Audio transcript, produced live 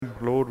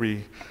Lord,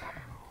 we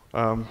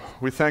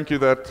thank you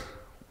that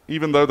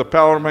even though the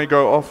power may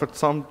go off at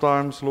some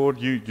times, Lord,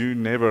 you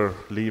never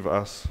leave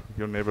us.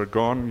 You're never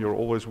gone. You're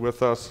always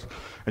with us.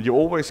 And you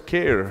always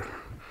care.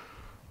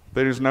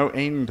 There is no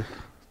end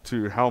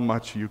to how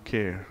much you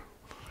care.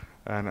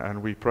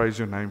 And we praise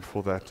your name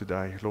for that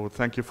today. Lord,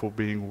 thank you for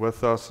being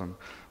with us. And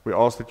we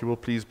ask that you will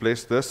please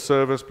bless this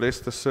service, bless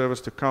the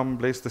service to come,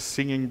 bless the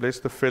singing, bless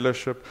the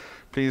fellowship.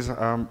 Please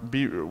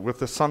be with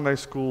the Sunday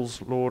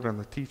schools, Lord, and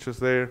the teachers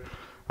there.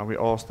 And we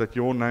ask that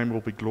your name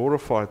will be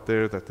glorified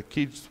there, that the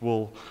kids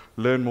will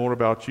learn more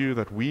about you,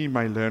 that we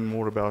may learn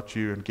more about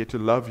you and get to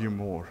love you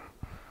more.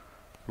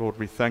 Lord,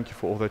 we thank you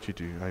for all that you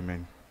do.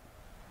 Amen.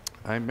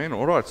 Amen.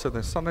 All right, so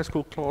the Sunday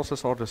school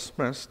classes are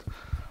dismissed.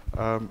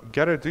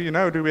 Garrett,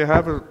 do we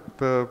have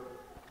the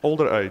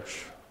older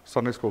age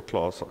Sunday school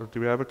class? Do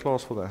we have a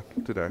class for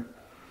that today?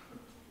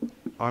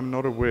 I'm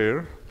not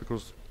aware,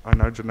 because I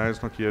know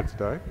Janae's not here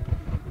today.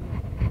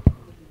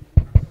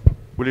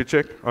 Will you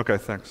check? Okay,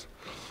 thanks.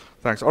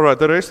 Thanks. All right,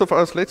 the rest of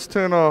us, let's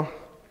turn our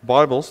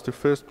Bibles to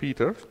 1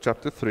 Peter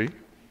chapter 3.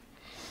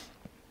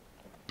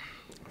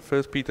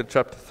 1 Peter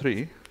chapter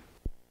 3.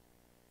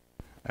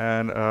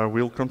 And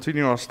we'll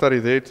continue our study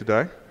there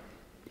today.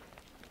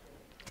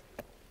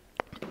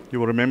 You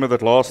will remember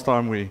that last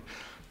time we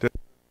did,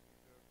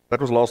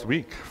 that was last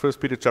week, 1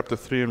 Peter chapter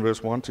 3 and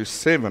verse 1 to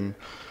 7.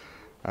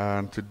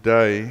 And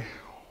today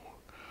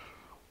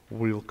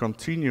we'll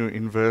continue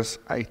in verse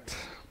 8.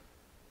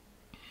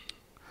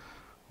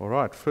 All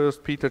right, 1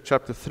 Peter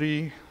chapter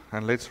 3,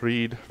 and let's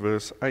read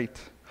verse 8.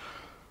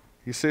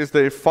 He says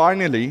there,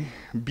 "Finally,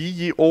 be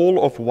ye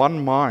all of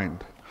one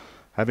mind,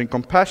 having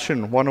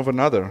compassion one of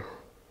another.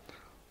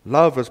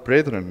 Love as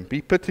brethren,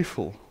 be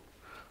pitiful,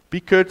 be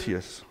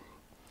courteous,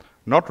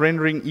 not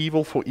rendering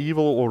evil for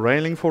evil or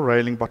railing for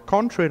railing, but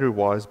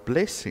contrariwise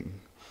blessing,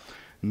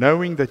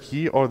 knowing that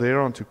ye are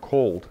thereunto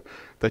called,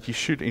 that ye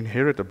should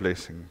inherit a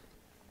blessing.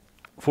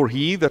 For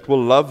he that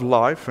will love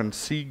life and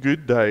see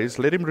good days,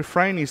 let him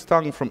refrain his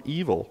tongue from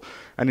evil,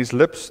 and his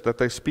lips that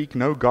they speak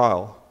no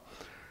guile.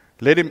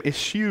 Let him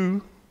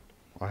eschew,"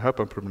 I hope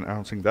I'm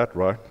pronouncing that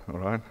right, all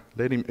right?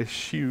 "Let him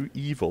eschew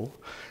evil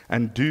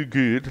and do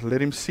good.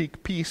 Let him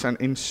seek peace and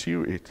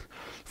ensue it.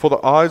 For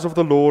the eyes of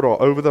the Lord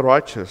are over the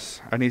righteous,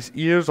 and his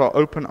ears are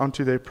open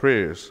unto their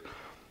prayers.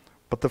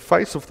 But the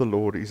face of the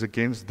Lord is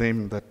against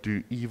them that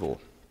do evil."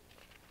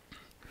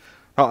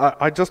 Now,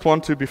 I just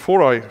want to,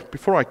 before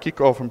I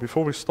kick off and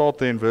before we start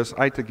there in verse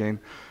 8 again,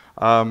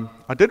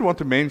 I did want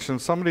to mention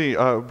somebody,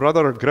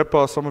 Brother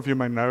Agrippa, some of you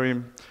may know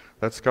him,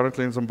 that's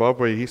currently in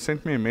Zimbabwe. He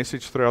sent me a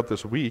message throughout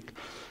this week.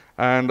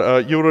 And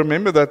you'll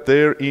remember that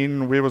there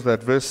in, where was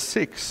that, verse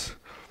 6.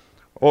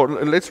 Or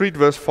let's read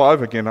verse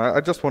 5 again. I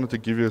just wanted to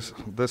give you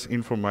this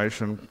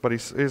information. But he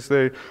says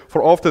there,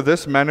 "For after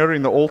this manner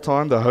in the old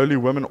time, the holy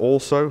women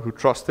also, who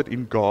trusted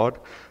in God,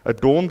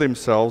 adorned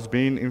themselves,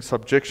 being in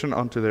subjection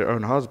unto their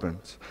own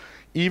husbands.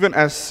 Even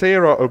as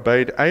Sarah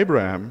obeyed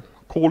Abraham,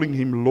 calling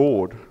him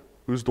Lord,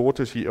 whose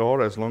daughters ye are,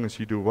 as long as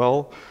ye do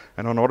well,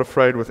 and are not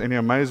afraid with any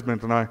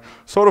amazement." And I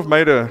sort of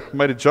made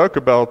a joke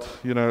about,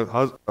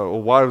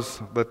 or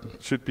wives that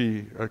should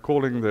be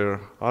calling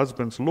their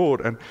husbands Lord.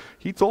 And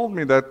he told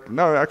me that,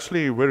 no,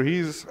 actually, where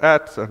he's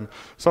at, and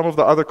some of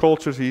the other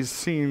cultures he's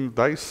seen,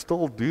 they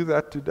still do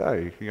that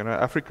today.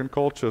 African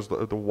cultures,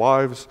 the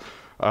wives,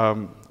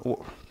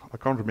 I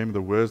can't remember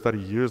the words that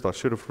he used. I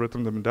should have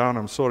written them down,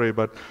 I'm sorry.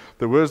 But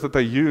the words that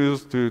they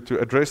use to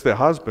address their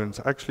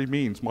husbands actually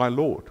means, "my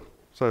Lord."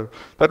 So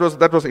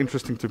that was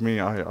interesting to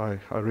me. I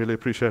really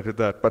appreciated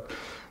that. But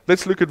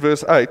let's look at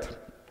verse 8.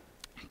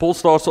 Paul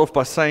starts off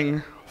by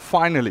saying,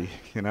 "Finally,"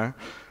 And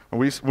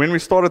when we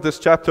started this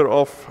chapter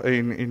off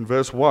in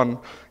verse 1,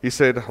 he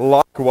said,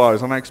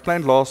 "Likewise." And I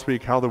explained last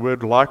week how the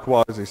word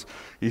 "likewise"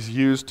 is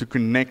used to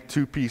connect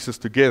two pieces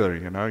together.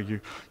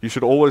 You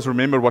should always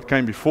remember what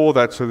came before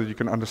that so that you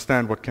can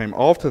understand what came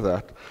after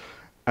that.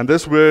 And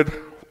this word,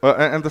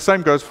 and the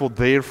same goes for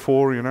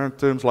 "therefore,"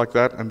 terms like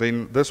that. And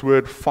then this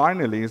word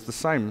 "finally" is the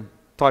same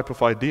type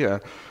of idea.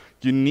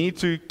 You need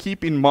to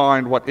keep in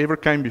mind whatever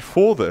came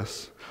before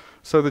this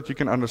so that you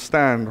can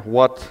understand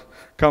what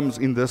comes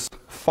in this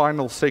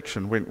final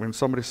section when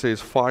somebody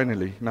says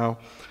 "finally." Now,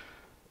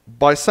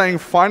 by saying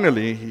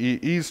 "finally,"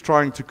 he is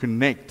trying to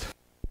connect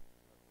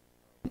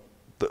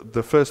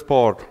the first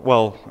part,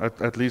 well,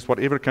 at least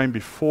whatever came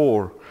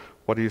before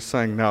what he's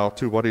saying now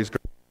to what he's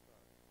going to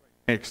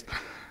say next.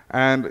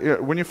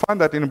 And when you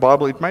find that in the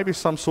Bible, it may be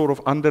some sort of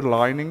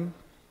underlining,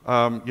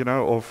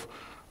 of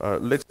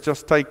let's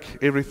just take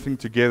everything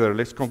together.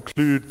 Let's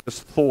conclude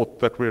this thought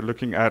that we're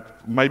looking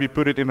at. Maybe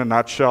put it in a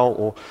nutshell,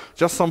 or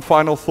just some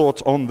final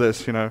thoughts on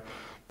this.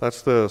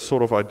 That's the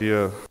sort of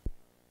idea,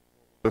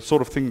 the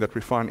sort of thing that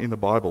we find in the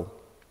Bible.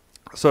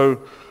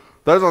 So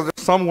those are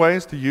just some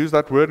ways to use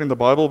that word in the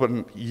Bible.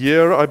 But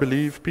here, I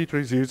believe Peter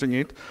is using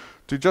it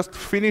to just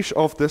finish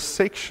off this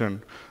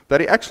section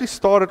that he actually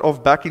started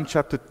off back in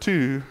chapter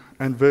 2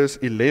 and verse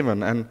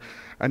 11,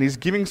 and he's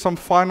giving some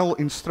final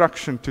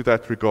instruction to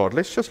that regard.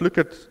 Let's just look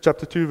at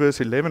chapter 2, verse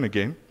 11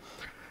 again.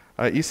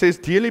 He says,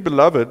 "Dearly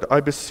beloved,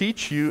 I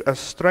beseech you as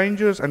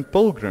strangers and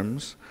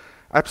pilgrims,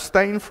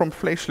 abstain from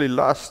fleshly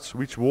lusts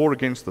which war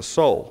against the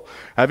soul,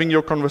 having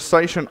your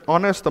conversation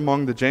honest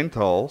among the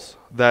Gentiles,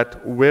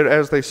 that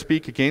whereas they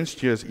speak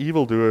against you as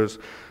evildoers,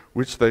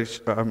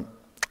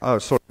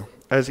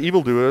 as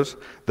evildoers,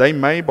 they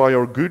may by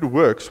your good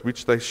works,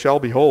 which they shall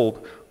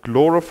behold,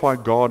 glorify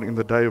God in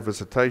the day of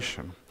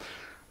visitation."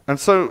 And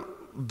so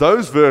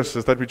those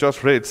verses that we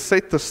just read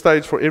set the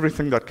stage for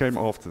everything that came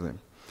after them.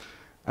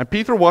 And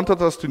Peter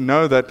wanted us to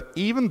know that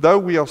even though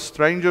we are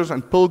strangers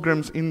and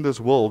pilgrims in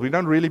this world, we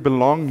don't really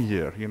belong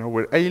here.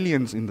 We're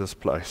aliens in this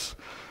place.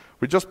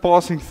 We're just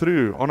passing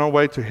through on our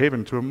way to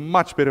heaven, to a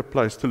much better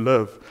place to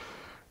live.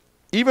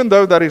 Even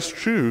though that is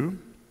true,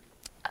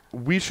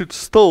 we should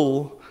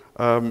still,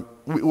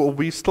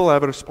 we still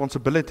have a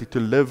responsibility to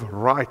live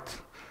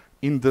right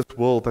in this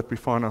world that we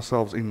find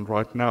ourselves in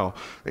right now,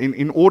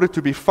 in order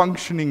to be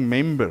functioning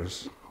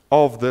members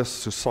of this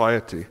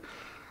society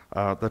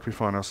that we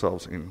find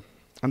ourselves in.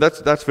 And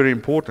that's very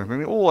important.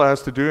 And it all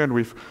has to do, and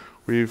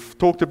we've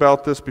talked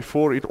about this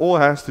before, it all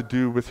has to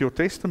do with your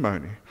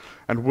testimony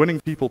and winning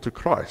people to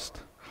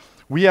Christ.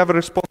 We have a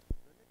responsibility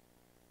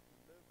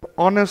to live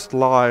honest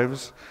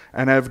lives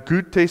and have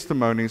good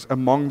testimonies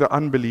among the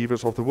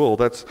unbelievers of the world.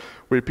 That's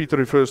where Peter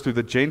refers to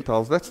the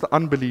Gentiles. That's the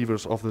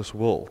unbelievers of this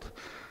world.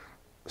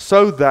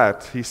 So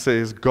that, he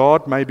says,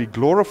 God may be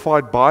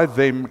glorified by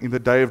them in the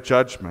day of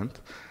judgment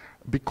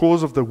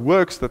because of the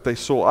works that they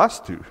saw us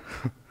do.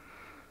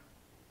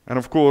 And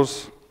of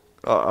course,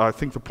 I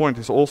think the point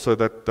is also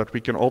that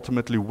we can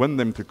ultimately win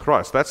them to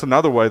Christ. That's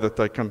another way that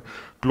they can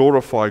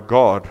glorify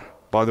God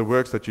by the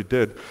works that you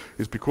did,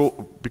 is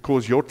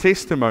because your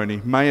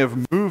testimony may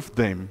have moved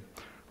them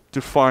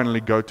to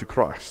finally go to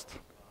Christ.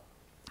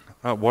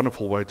 A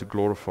wonderful way to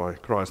glorify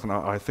Christ. And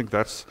I think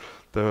that's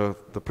the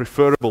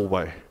preferable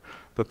way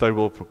that they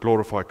will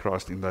glorify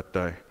Christ in that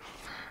day.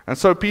 And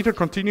so Peter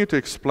continued to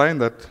explain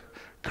that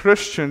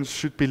Christians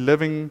should be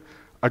living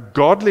a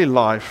godly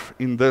life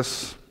in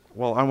this,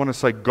 well, I want to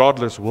say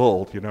godless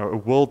world, a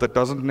world that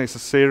doesn't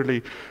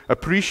necessarily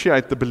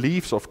appreciate the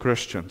beliefs of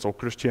Christians or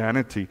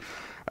Christianity,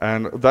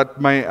 and that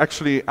may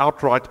actually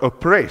outright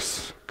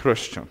oppress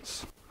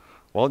Christians.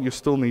 Well, you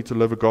still need to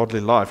live a godly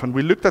life. And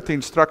we looked at the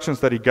instructions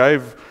that he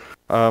gave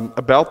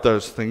about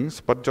those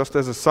things, but just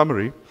as a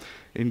summary,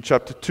 in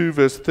chapter 2,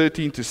 verse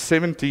 13 to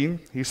 17,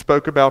 he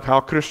spoke about how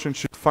Christians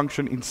should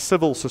function in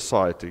civil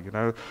society.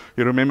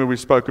 You remember we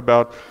spoke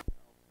about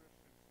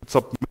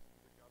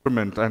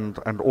government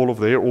and all of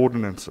their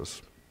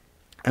ordinances.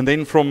 And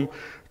then from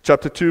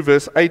chapter 2,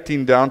 verse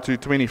 18 down to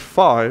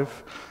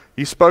 25,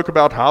 he spoke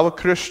about how a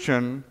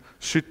Christian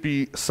should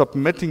be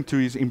submitting to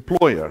his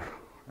employer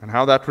and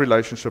how that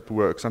relationship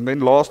works. And then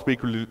last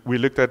week we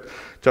looked at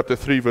chapter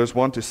 3, verse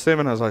 1 to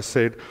 7, as I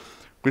said,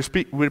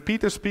 where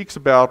Peter speaks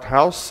about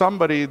how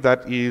somebody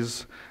that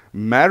is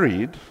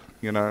married,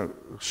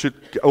 should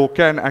or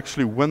can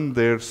actually win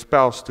their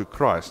spouse to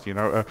Christ.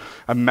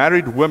 A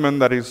married woman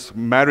that is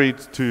married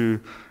to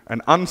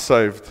an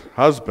unsaved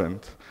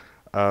husband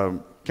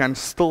can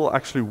still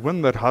actually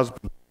win that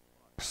husband to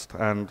Christ,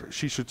 and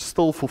she should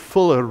still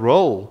fulfill her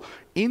role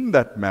in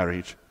that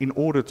marriage in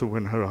order to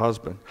win her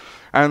husband,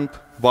 and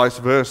vice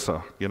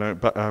versa.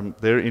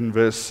 There in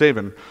verse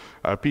 7,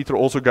 Peter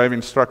also gave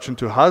instruction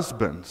to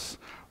husbands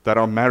that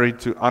are married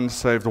to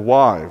unsaved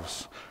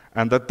wives,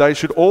 and that they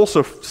should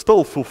also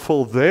still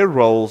fulfill their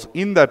roles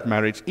in that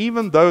marriage,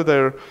 even though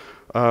they're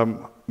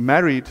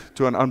married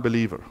to an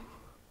unbeliever.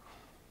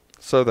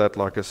 So that,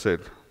 like I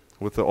said,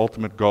 with the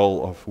ultimate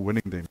goal of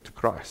winning them to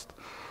Christ.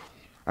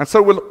 And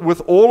so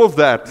with all of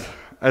that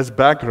as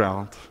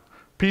background,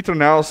 Peter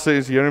now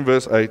says here in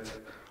verse 8,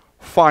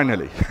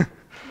 finally.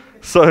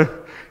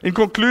 So, in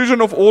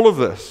conclusion of all of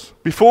this,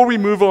 before we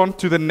move on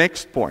to the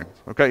next point,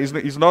 okay,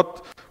 he's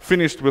not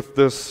finished with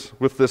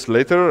this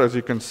letter. As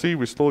you can see,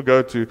 we still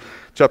go to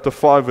chapter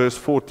 5, verse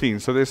 14.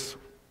 So there's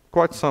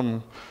quite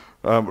some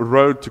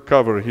road to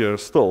cover here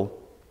still.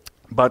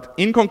 But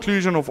in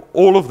conclusion of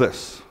all of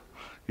this,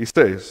 he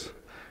says,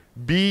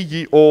 "Be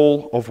ye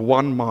all of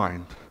one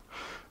mind."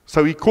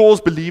 So he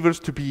calls believers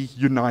to be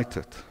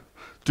united.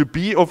 To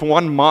be of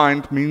one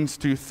mind means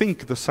to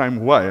think the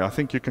same way. I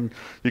think you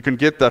can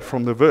get that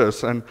from the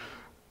verse. And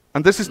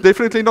this is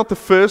definitely not the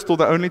first or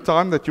the only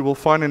time that you will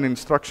find an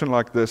instruction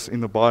like this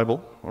in the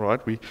Bible. All right,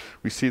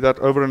 we see that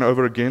over and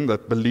over again,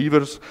 that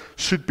believers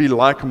should be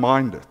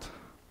like-minded.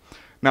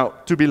 Now,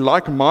 to be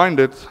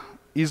like-minded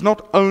is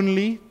not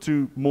only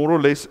to more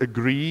or less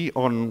agree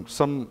on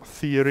some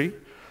theory,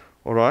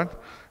 all right?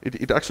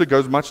 It actually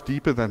goes much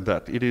deeper than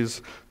that. It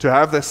is to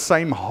have the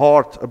same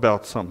heart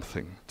about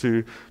something,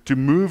 to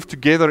move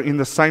together in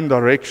the same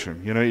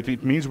direction.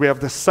 It means we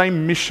have the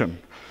same mission,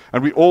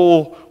 and we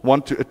all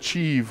want to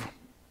achieve,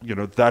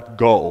 that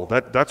goal.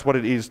 That's what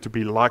it is to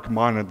be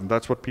like-minded, and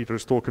that's what Peter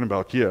is talking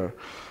about here.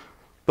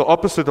 The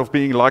opposite of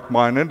being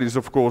like-minded is,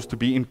 of course, to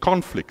be in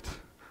conflict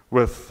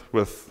with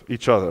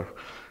each other.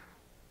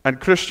 And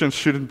Christians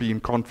shouldn't be in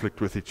conflict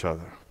with each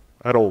other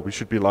at all. We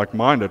should be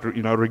like-minded,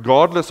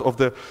 regardless of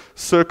the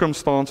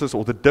circumstances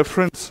or the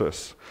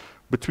differences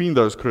between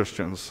those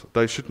Christians.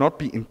 They should not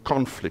be in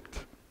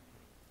conflict.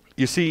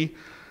 You see,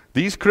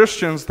 these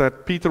Christians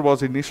that Peter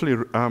was initially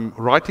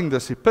writing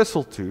this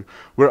epistle to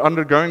were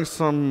undergoing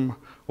some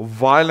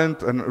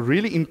violent and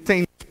really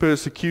intense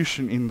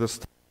persecution in this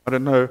time. I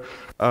don't know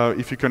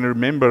if you can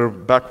remember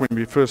back when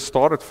we first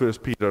started 1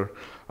 Peter,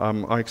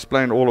 I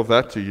explained all of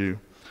that to you.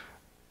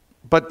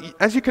 But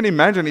as you can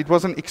imagine, it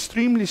was an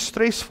extremely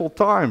stressful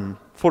time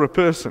for a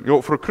person,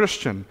 or for a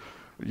Christian,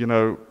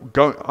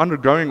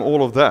 undergoing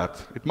all of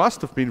that. It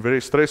must have been very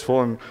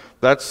stressful, and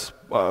that's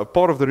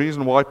part of the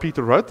reason why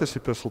Peter wrote this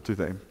epistle to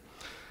them.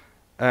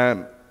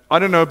 And I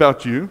don't know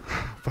about you,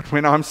 but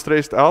when I'm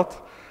stressed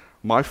out,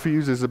 my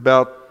fuse is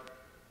about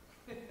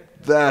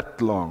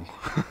that long.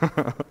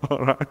 All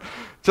right?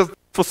 Just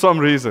for some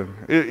reason.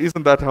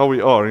 Isn't that how we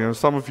are?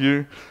 Some of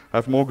you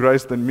have more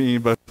grace than me,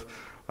 but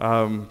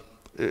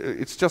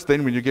it's just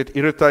then when you get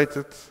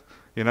irritated,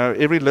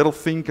 every little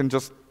thing can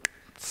just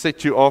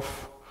set you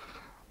off.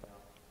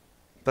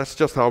 That's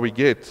just how we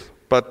get.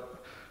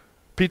 But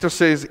Peter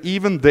says,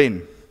 even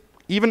then,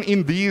 even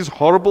in these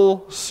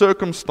horrible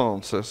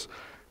circumstances,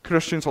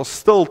 Christians are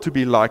still to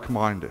be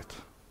like-minded.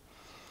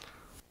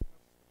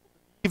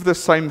 Believe the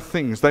same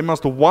things. They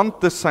must want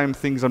the same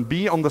things and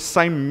be on the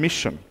same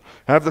mission,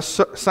 have the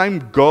same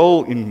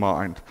goal in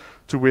mind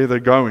to where they're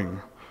going.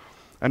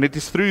 And it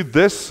is through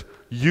this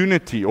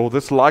unity or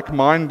this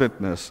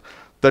like-mindedness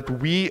that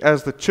we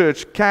as the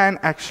church can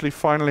actually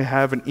finally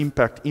have an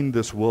impact in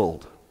this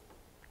world.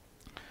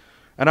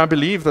 And I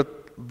believe that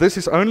this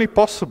is only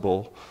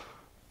possible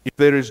if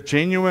there is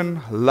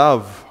genuine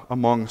love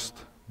amongst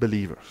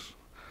believers.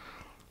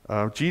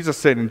 Jesus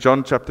said in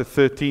John chapter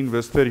 13,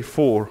 verse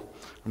 34,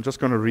 I'm just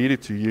going to read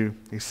it to you.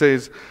 He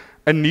says,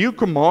 "A new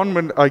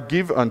commandment I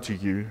give unto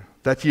you,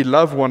 that ye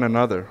love one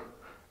another,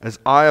 as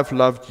I have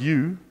loved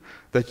you,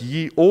 that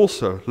ye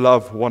also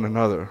love one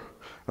another."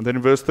 And then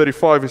in verse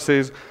 35 he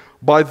says,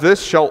 "By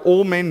this shall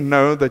all men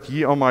know that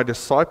ye are my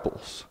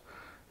disciples,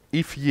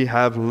 if ye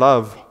have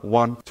love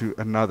one to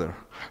another."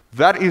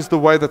 That is the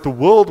way that the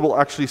world will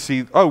actually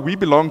see, oh, we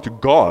belong to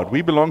God.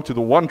 We belong to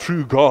the one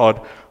true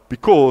God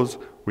because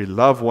we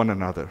love one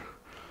another.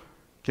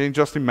 Can you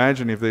just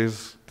imagine if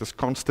there's this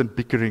constant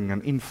bickering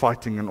and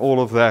infighting and all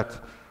of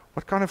that?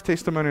 What kind of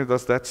testimony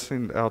does that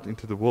send out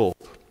into the world?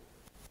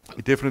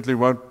 It definitely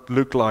won't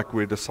look like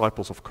we're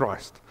disciples of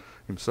Christ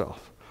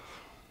himself.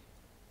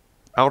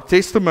 Our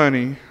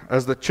testimony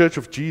as the Church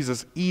of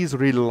Jesus is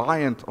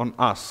reliant on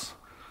us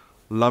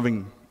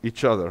loving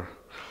each other.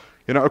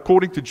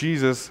 According to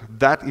Jesus,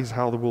 that is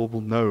how the world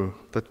will know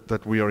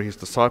that we are his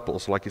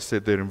disciples, like he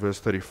said there in verse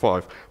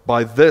 35.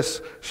 "By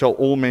this shall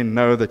all men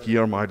know that ye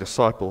are my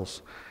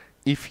disciples,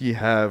 if ye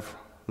have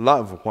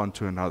love one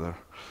to another."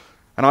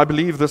 And I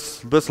believe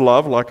this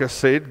love, like I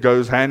said,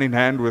 goes hand in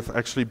hand with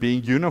actually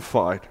being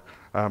unified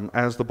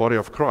as the body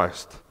of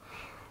Christ.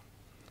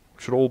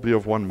 We should all be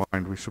of one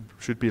mind. We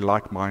should be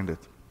like-minded,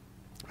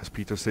 as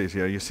Peter says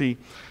here. You see,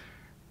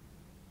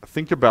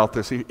 think about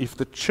this. If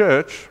the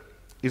church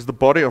is the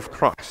body of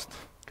Christ,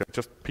 okay,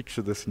 just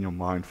picture this in your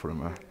mind for a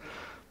moment.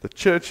 The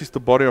church is the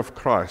body of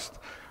Christ,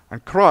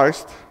 and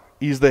Christ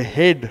is the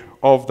head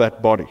of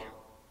that body,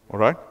 all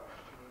right?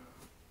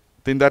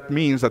 Then that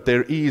means that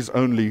there is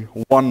only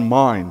one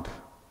mind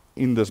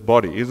in this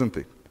body, isn't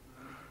it?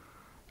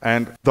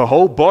 And the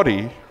whole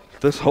body,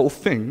 this whole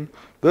thing,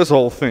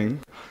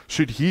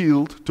 should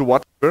yield to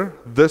whatever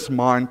this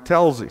mind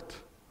tells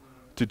it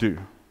to do,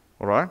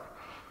 all right?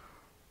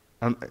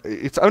 And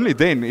it's only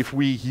then, if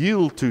we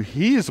yield to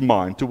his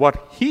mind, to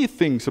what he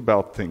thinks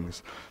about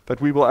things,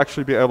 that we will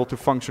actually be able to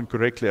function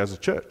correctly as a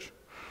church.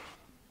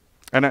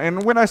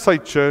 And when I say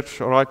church,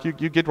 all right,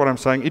 you get what I'm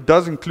saying. It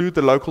does include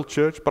the local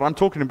church, but I'm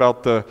talking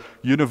about the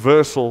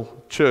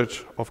universal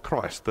church of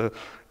Christ,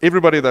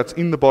 everybody that's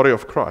in the body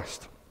of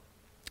Christ.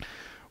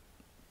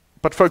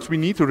 But folks, we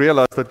need to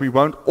realize that we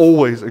won't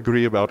always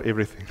agree about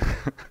everything.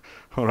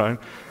 All right?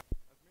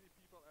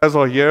 As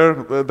are here,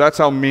 that's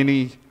how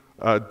many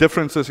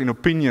differences in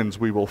opinions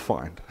we will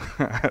find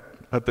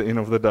at the end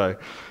of the day.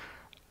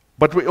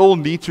 But we all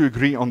need to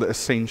agree on the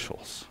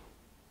essentials.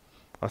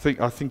 I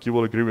think you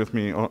will agree with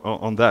me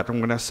on that. And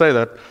when I say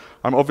that,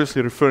 I'm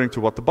obviously referring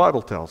to what the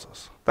Bible tells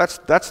us.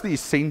 That's the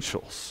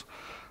essentials.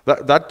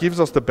 That gives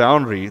us the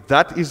boundary.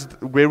 That is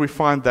where we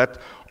find that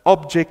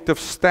objective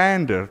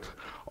standard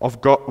of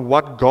God,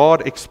 what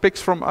God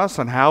expects from us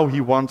and how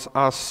he wants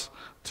us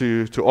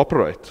to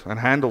operate and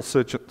handle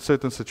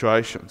certain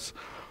situations.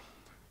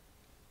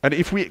 And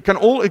if we can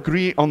all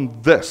agree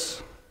on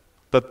this,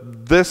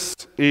 that this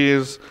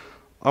is,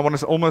 I want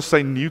to almost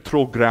say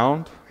neutral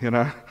ground,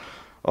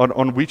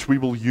 on which we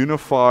will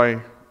unify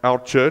our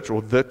church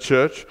or the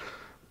church,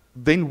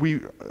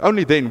 then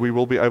only then we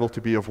will be able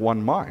to be of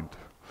one mind.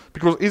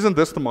 Because isn't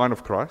this the mind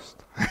of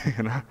Christ?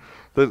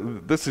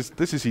 This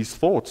is his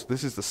thoughts.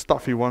 This is the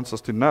stuff he wants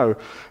us to know.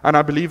 And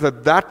I believe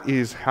that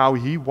is how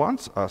he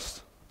wants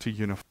us to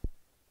unify.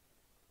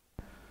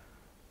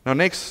 Now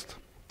next,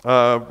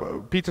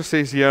 Peter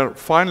says here,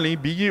 "Finally,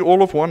 be ye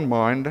all of one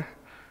mind,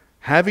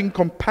 having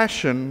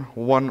compassion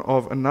one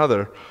of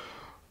another."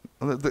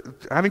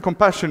 Having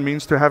compassion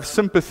means to have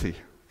sympathy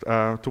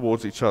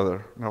towards each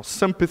other. Now,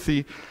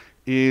 sympathy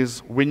is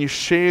when you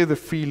share the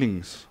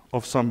feelings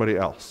of somebody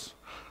else.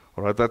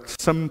 All right, that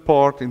sim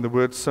part in the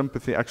word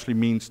sympathy actually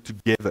means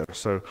together.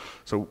 So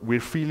we're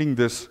feeling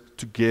this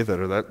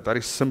together. That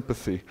is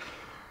sympathy.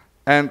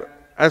 And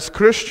as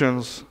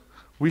Christians,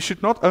 we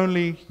should not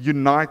only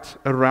unite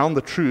around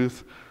the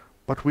truth,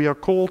 but we are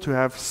called to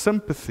have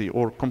sympathy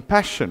or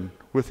compassion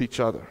with each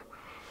other.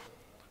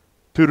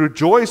 To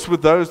rejoice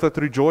with those that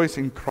rejoice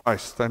in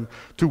Christ, and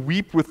to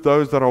weep with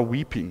those that are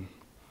weeping.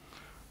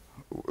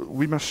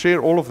 We must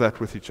share all of that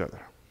with each other.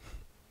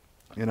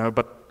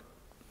 But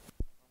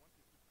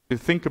to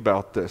think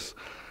about this.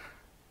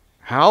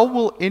 How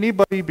will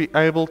anybody be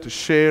able to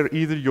share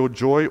either your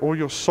joy or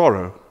your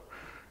sorrow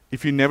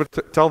if you never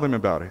tell them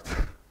about it?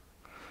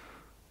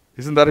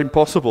 Isn't that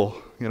impossible?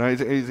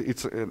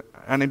 It's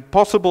an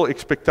impossible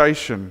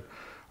expectation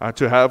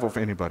to have of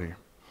anybody.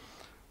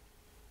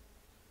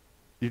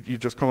 You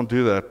just can't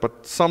do that.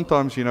 But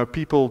sometimes,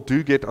 people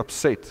do get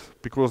upset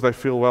because they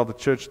feel, well, the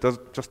church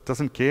just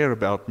doesn't care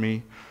about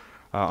me.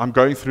 I'm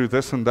going through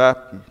this and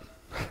that.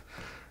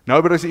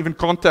 Nobody's even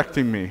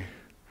contacting me.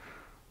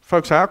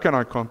 Folks, how can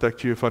I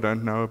contact you if I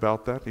don't know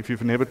about that? If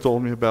you've never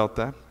told me about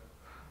that?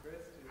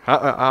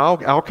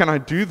 How can I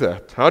do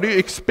that? How do you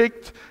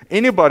expect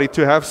anybody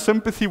to have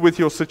sympathy with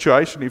your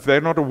situation if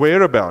they're not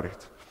aware about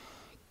it?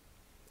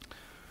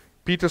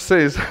 Peter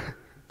says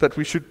that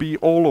we should be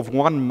all of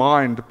one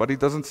mind, but he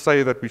doesn't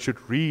say that we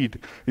should read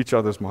each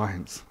other's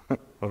minds.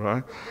 All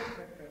right?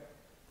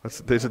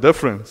 There's a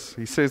difference.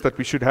 He says that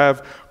we should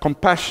have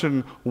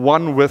compassion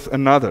one with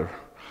another.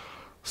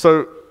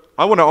 So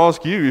I want to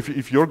ask you,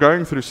 if you're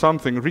going through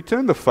something,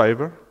 return the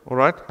favor, all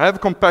right?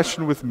 Have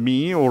compassion with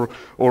me or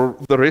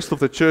the rest of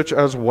the church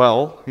as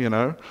well,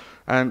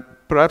 and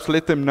perhaps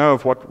let them know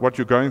of what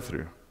you're going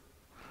through.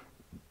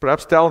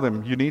 Perhaps tell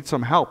them you need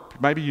some help.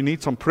 Maybe you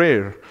need some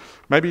prayer.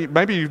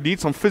 Maybe you need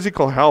some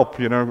physical help,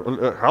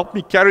 help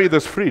me carry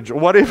this fridge,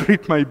 or whatever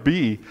it may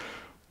be.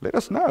 Let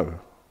us know.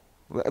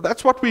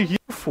 That's what we're here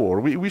for.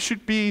 We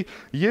should be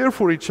here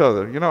for each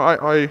other.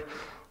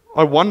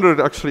 I wondered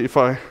actually if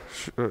I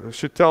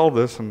should tell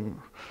this, and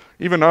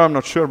even though I'm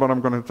not sure, but I'm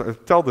going to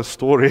tell this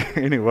story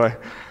anyway.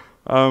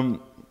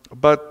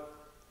 But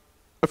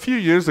a few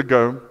years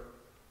ago,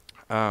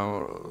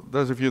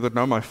 those of you that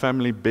know my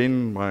family,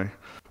 Ben, my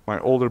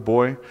older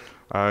boy,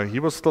 he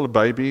was still a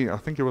baby. I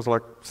think he was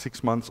like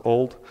 6 months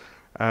old.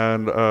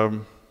 And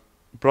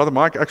Brother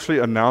Mike actually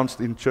announced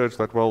in church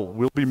that, well,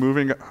 we'll be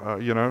moving,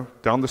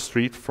 down the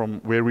street from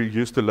where we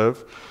used to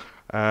live.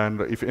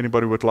 And if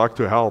anybody would like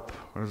to help,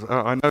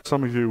 I know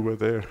some of you were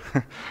there.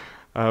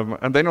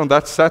 And then on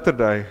that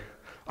Saturday,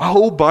 a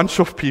whole bunch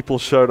of people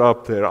showed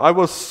up there. I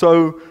was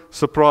so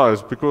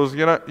surprised because,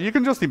 you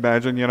can just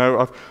imagine,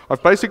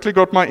 I've basically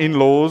got my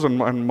in-laws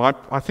and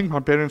I think my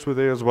parents were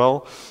there as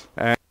well.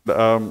 And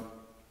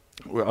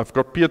I've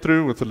got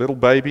Pietru with a little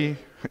baby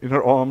in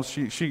her arms.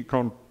 She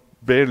can't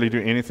barely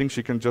do anything.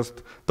 She can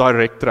just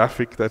direct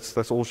traffic.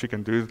 That's all she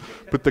can do.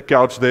 Put the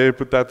couch there,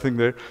 put that thing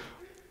there.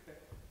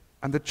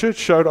 And the church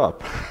showed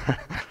up.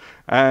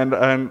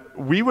 and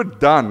we were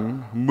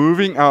done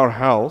moving our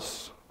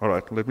house. All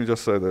right, let me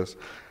just say this.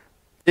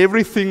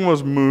 Everything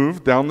was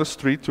moved down the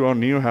street to our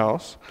new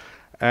house.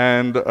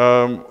 And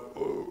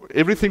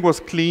everything was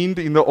cleaned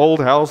in the old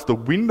house. The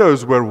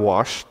windows were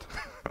washed.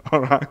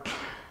 All right.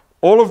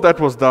 All of that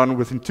was done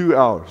within 2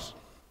 hours.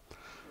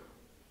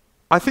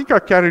 I think I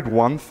carried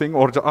one thing,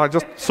 or I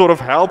just sort of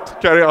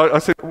helped carry. I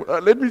said,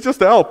 let me just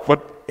help.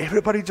 But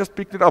everybody just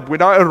picked it up.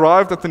 When I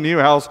arrived at the new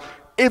house,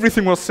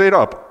 everything was set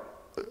up.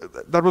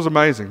 That was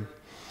amazing.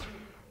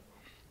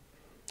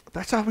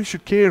 That's how we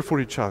should care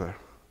for each other.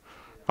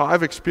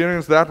 I've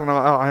experienced that, and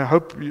I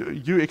hope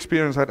you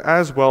experience that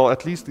as well,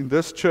 at least in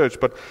this church.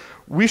 But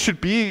we should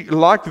be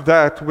like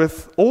that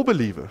with all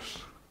believers,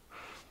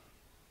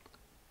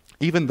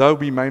 even though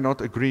we may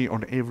not agree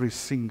on every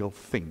single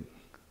thing.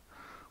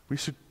 We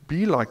should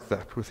be like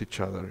that with each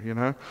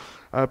other,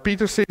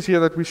 Peter says here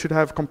that we should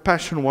have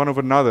compassion one of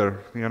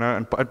another,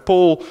 and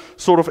Paul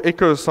sort of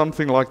echoes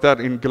something like that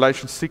in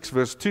Galatians 6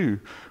 verse 2,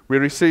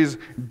 where he says,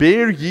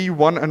 bear ye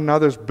one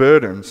another's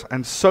burdens,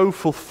 and so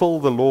fulfill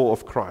the law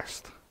of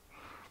Christ.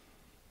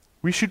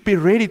 We should be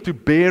ready to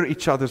bear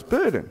each other's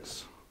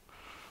burdens.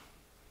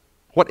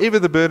 Whatever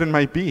the burden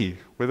may be,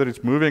 whether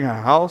it's moving a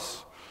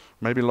house,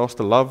 maybe lost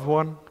a loved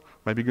one,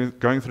 maybe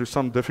going through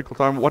some difficult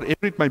time,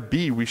 whatever it may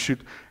be, we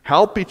should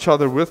help each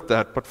other with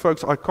that. But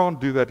folks, I can't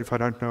do that if I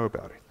don't know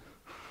about it.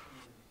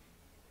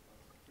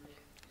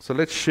 So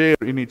let's share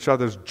in each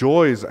other's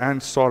joys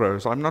and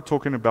sorrows. I'm not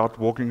talking about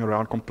walking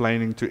around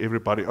complaining to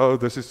everybody, oh,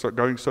 this is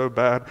going so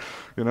bad,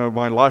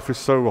 my life is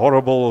so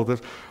horrible.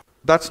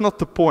 That's not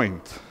the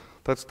point.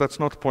 That's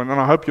not the point. And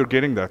I hope you're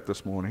getting that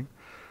this morning.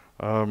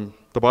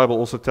 The Bible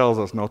also tells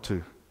us not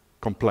to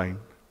complain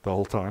the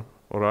whole time,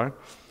 all right?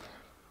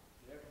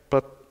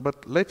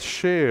 But let's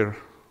share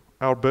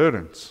our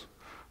burdens.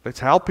 Let's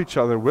help each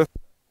other with.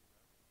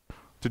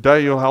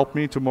 Today you'll help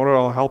me,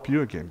 tomorrow I'll help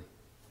you again.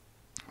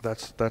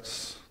 That's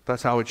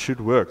That's how it should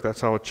work.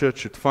 That's how a church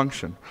should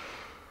function.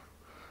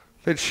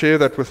 Let's share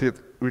that with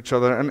each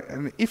other.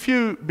 And if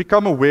you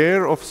become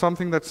aware of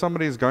something that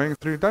somebody is going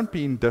through, don't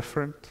be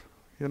indifferent,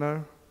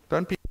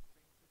 Don't be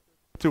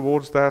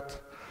towards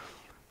that.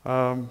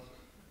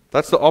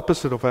 That's the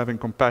opposite of having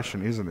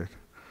compassion, isn't it?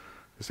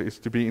 It's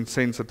to be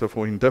insensitive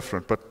or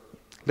indifferent. But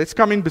let's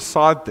come in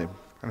beside them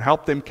and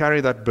help them carry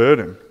that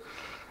burden.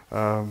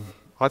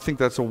 I think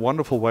that's a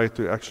wonderful way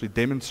to actually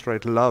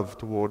demonstrate love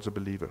towards a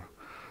believer,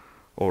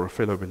 or a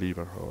fellow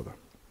believer, rather.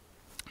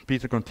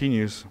 Peter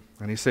continues,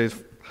 and he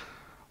says,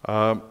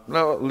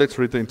 now let's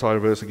read the entire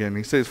verse again.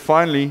 He says,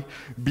 finally,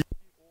 be all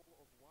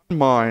of one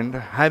mind,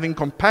 having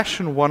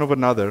compassion one of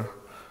another,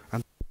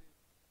 and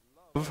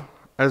love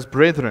as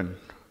brethren.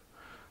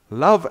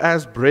 Love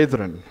as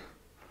brethren.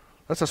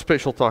 That's a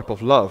special type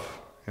of love,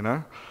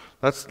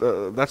 That's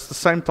the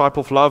same type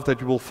of love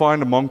that you will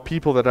find among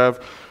people that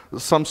have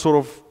some sort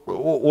of,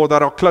 or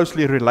that are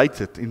closely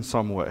related in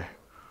some way.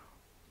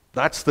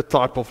 That's the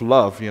type of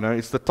love,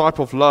 It's the type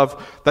of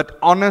love that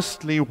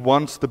honestly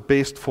wants the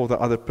best for the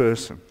other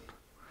person.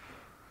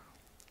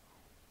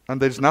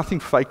 And there's nothing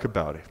fake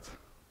about it.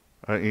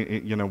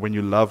 When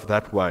you love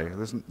that way.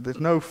 There's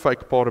no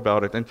fake part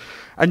about it.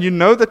 And you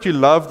know that you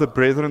love the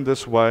brethren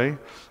this way.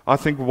 I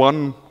think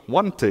one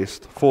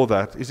test for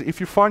that is if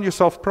you find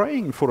yourself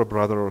praying for a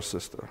brother or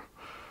sister.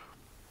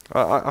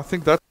 I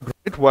think that's a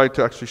great way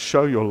to actually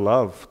show your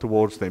love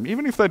towards them,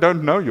 even if they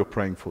don't know you're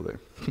praying for them.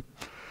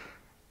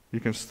 You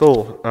can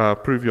still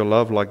prove your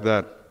love like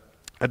that.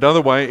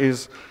 Another way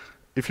is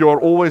if you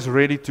are always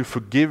ready to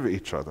forgive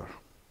each other.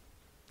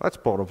 That's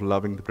part of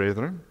loving the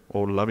brethren,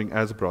 or loving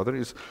as a brother,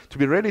 is to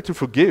be ready to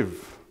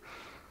forgive.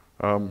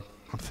 I'm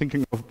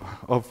thinking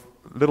of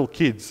little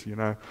kids,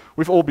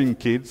 We've all been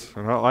kids.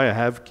 I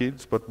have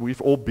kids, but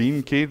we've all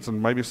been kids,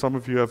 and maybe some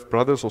of you have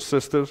brothers or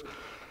sisters,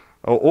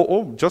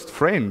 or just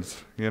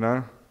friends,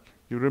 You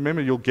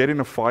remember you'll get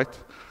in a fight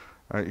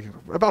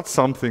about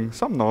something,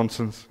 some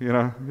nonsense,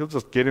 You'll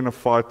just get in a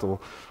fight or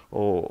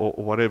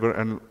whatever,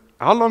 and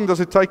how long does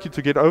it take you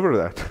to get over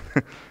that?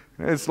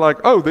 It's like,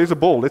 oh, there's a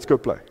ball, let's go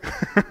play.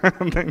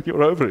 And then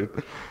you're over it.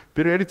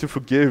 Be ready to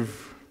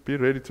forgive. Be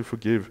ready to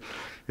forgive.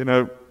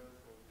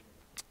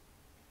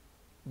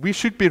 We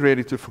should be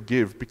ready to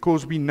forgive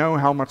because we know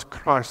how much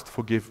Christ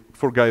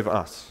forgave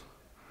us.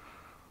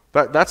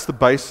 That's the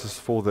basis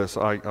for this,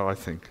 I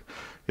think.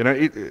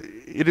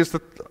 This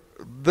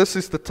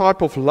is the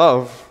type of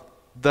love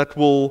that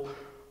will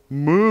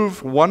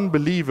move one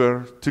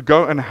believer to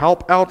go and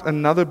help out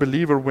another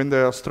believer when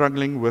they are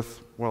struggling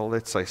with, well,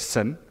 let's say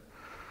sin.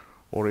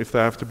 Or if they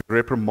have to be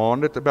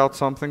reprimanded about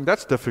something,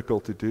 that's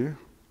difficult to do.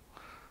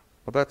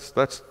 But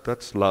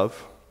that's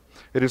love.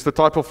 It is the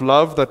type of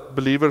love that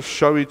believers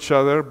show each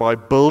other by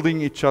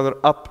building each other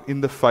up in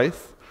the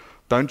faith.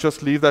 Don't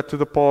just leave that to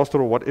the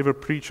pastor or whatever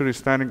preacher is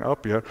standing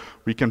up here.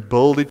 We can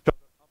build each other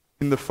up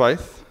in the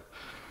faith.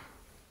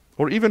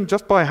 Or even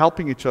just by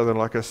helping each other,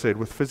 like I said,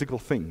 with physical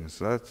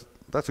things.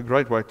 That's a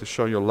great way to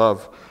show your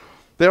love.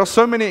 There are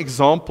so many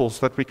examples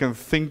that we can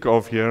think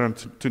of here and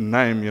to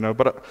name,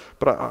 but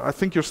I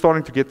think you're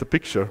starting to get the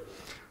picture.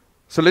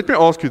 So let me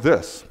ask you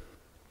this.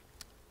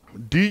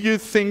 Do you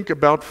think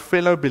about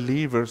fellow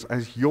believers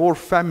as your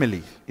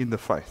family in the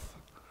faith?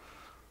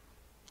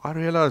 I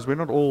realize we're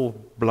not all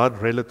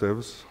blood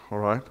relatives, all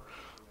right?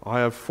 I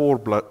have 4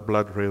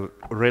 blood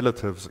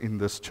relatives in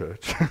this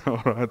church,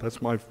 all right?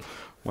 That's my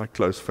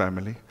close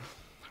family.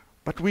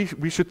 But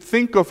we should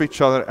think of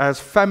each other as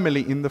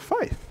family in the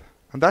faith.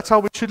 And that's how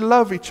we should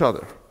love each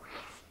other.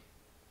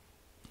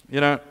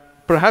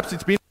 Perhaps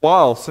it's been a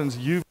while since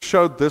you've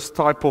showed this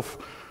type of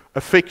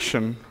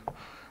affection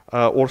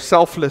or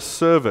selfless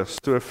service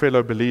to a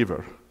fellow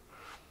believer.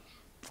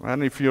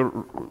 And if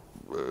you're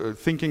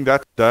thinking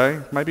that today,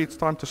 maybe it's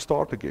time to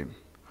start again.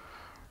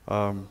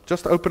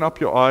 Just open up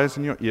your eyes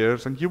and your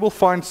ears, and you will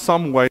find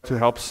some way to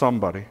help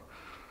somebody.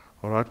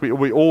 All right?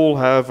 We all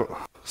have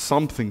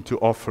something to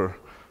offer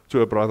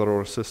to a brother or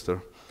a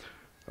sister.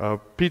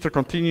 Peter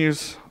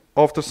continues.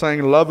 After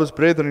saying love as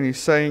brethren, he's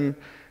saying,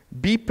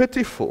 be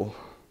pitiful.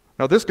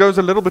 Now this goes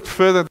a little bit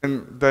further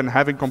than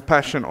having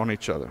compassion on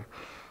each other.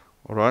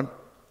 All right?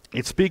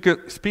 It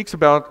speaks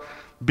about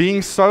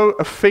being so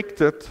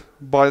affected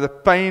by the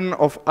pain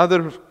of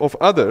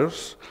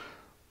others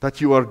that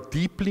you are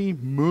deeply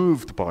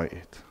moved by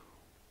it.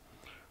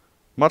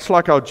 Much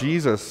like how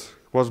Jesus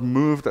was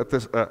moved at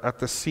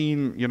the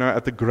scene,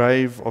 at the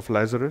grave of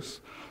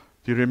Lazarus.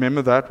 Do you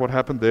remember that? What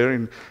happened there?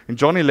 In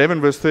John 11,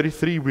 verse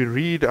 33, we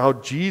read how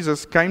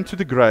Jesus came to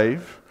the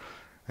grave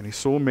and he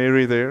saw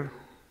Mary there.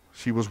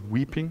 She was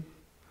weeping,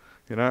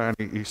 and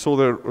he saw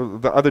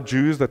the other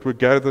Jews that were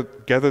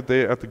gathered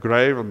there at the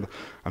grave, and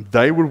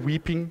they were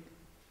weeping.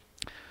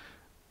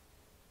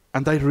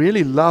 And they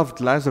really loved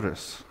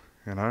Lazarus,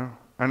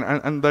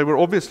 and they were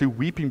obviously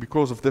weeping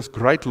because of this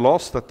great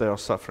loss that they are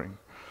suffering.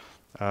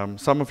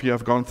 Some of you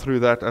have gone through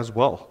that as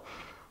well.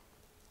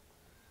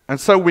 And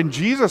so when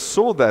Jesus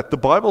saw that, the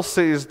Bible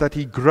says that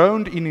he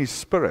groaned in his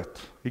spirit.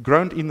 He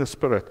groaned in the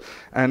spirit,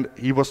 and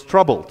he was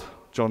troubled,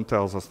 John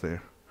tells us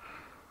there.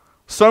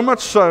 So much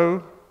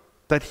so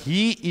that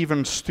he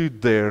even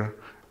stood there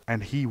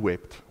and he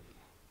wept.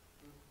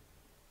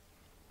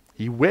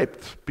 He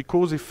wept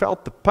because he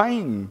felt the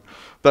pain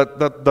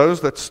that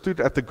those that stood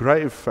at the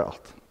grave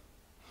felt.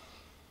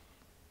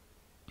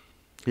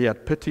 He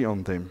had pity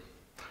on them.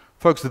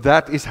 Folks,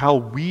 that is how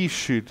we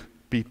should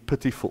be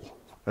pitiful,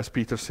 as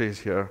Peter says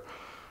here.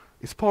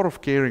 It's part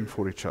of caring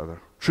for each other,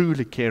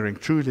 truly caring,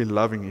 truly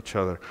loving each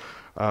other.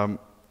 And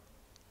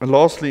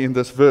lastly, in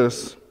this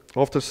verse,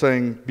 after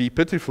saying, be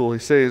pitiful, he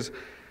says,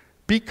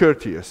 be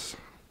courteous.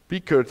 Be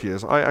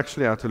courteous. I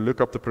actually had to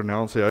look up the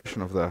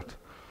pronunciation of that.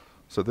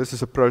 So this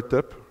is a pro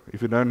tip.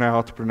 If you don't know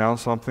how to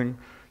pronounce something,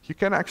 you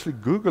can actually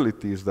Google it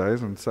these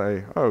days and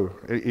say, oh,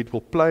 it will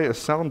play a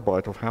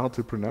soundbite of how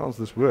to pronounce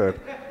this word.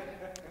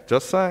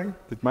 Just saying,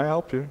 it may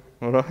help you,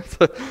 all right?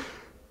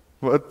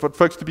 But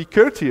folks, to be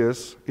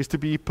courteous is to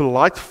be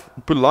polite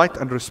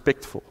and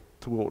respectful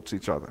towards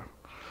each other.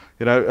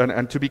 You know,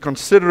 and to be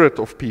considerate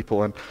of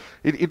people. And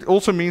it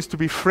also means to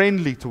be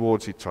friendly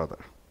towards each other.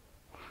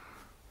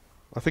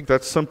 I think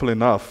that's simple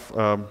enough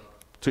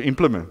to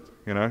implement.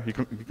 You know, you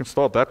can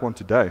start that one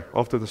today.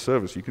 After the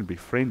service, you can be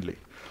friendly.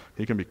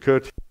 You can be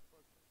courteous.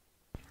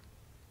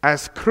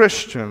 As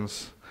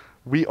Christians,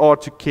 we are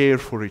to care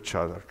for each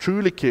other,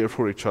 truly care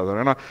for each other.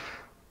 And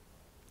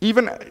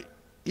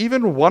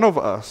even one of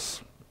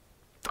us,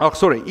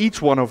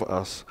 each one of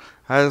us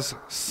has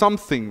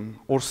something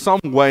or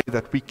some way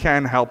that we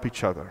can help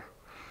each other.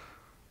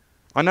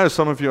 I know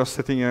some of you are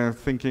sitting here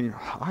thinking,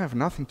 I have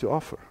nothing to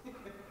offer.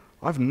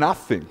 I have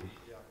nothing.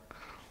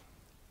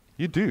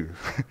 You do.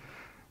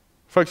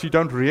 Folks, you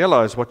don't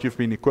realize what you've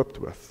been equipped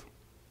with.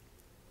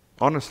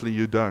 Honestly,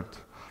 you don't.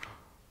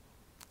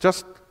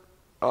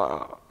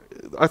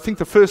 I think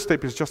the first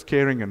step is just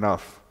caring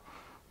enough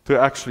to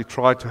actually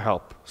try to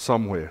help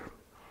somewhere.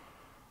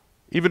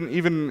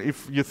 Even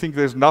if you think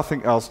there's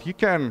nothing else, you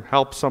can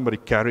help somebody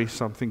carry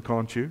something,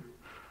 can't you?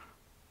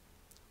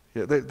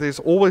 Yeah, there's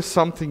always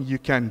something you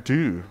can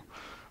do.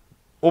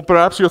 Or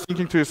perhaps you're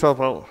thinking to yourself,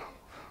 well,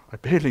 I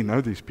barely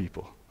know these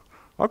people.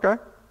 Okay,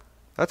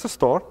 that's a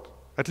start.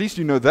 At least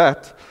you know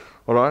that,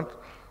 all right?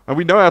 And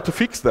we know how to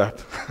fix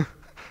that.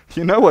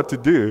 You know what to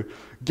do.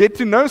 Get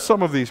to know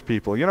some of these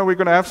people. You know, we're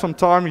going to have some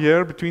time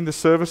here between the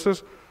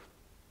services.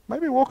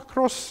 Maybe walk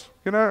across,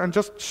 you know, and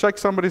just shake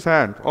somebody's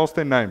hand, ask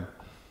their name.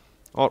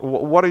 Or,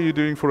 what are you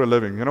doing for a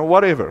living? You know,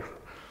 whatever.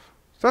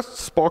 Just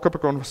spark up a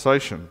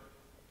conversation,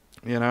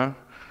 you know.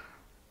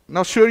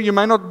 Now, sure, you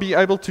may not be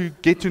able to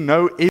get to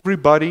know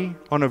everybody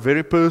on a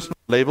very personal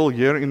level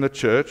here in the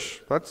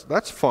church.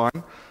 That's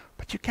fine.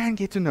 But you can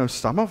get to know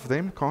some of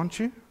them, can't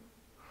you?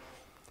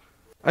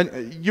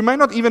 And you may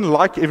not even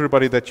like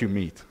everybody that you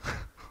meet.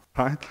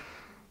 Right?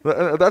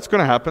 That's going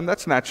to happen.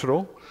 That's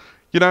natural.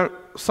 You know,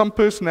 some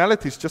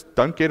personalities just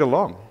don't get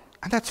along.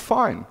 And that's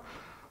fine.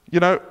 You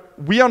know,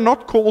 we are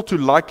not called to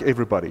like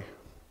everybody.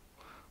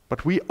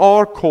 But we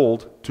are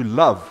called to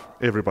love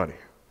everybody.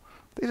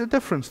 There's a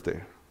difference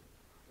there.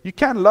 You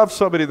can love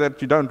somebody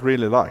that you don't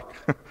really like.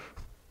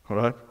 All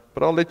right?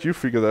 But I'll let you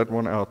figure that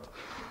one out.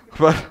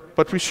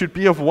 But we should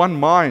be of one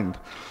mind.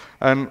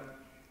 And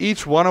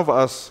each one of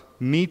us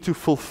need to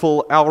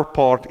fulfill our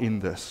part in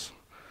this.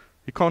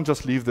 You can't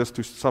just leave this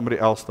to somebody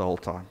else the whole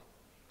time.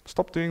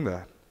 Stop doing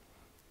that.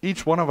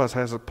 Each one of us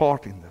has a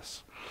part in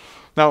this.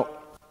 Now,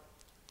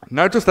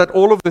 notice that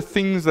all of the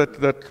things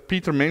that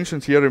Peter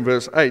mentions here in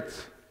verse 8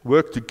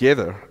 work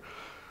together.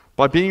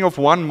 By being of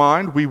one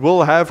mind, we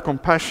will have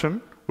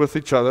compassion with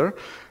each other.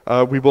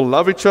 We will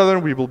love each other,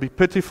 we will be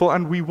pitiful,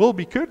 and we will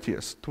be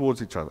courteous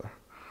towards each other.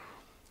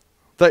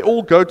 They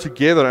all go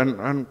together,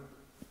 and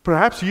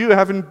perhaps you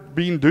haven't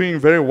been doing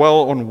very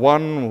well on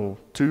one or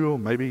two or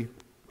maybe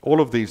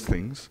all of these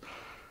things.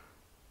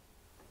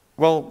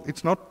 Well,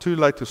 it's not too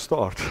late to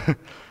start.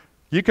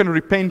 You can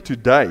repent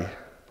today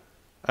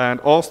and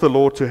ask the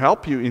Lord to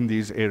help you in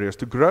these areas,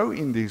 to grow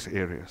in these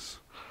areas.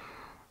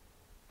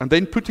 And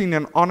then put in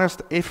an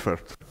honest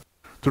effort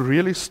to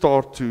really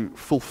start to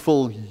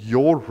fulfill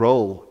your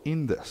role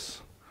in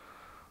this.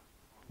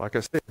 Like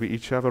I said, we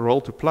each have a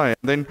role to play.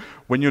 And then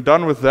when you're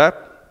done with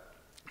that,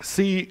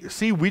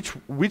 see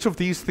which of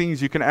these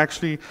things you can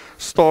actually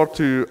start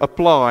to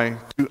apply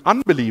to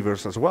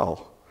unbelievers as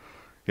well.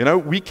 You know,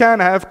 we can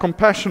have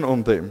compassion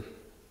on them,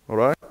 all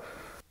right?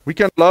 We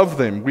can love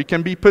them. We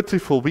can be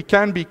pitiful. We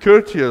can be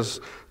courteous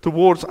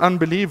towards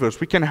unbelievers.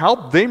 We can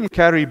help them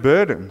carry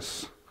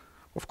burdens.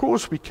 Of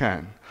course we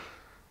can.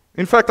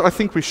 In fact, I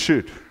think we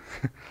should.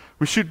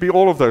 We should be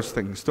all of those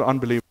things to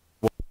unbelievers.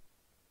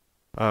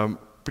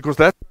 Because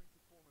that's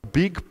a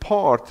big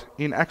part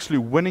in actually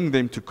winning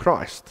them to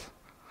Christ.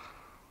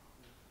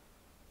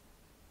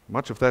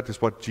 Much of that is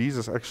what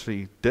Jesus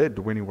actually did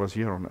when he was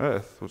here on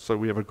earth. So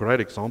we have a great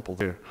example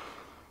there.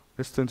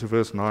 Let's turn to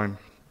verse 9.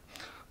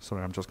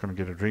 Sorry, I'm just going to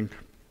get a drink.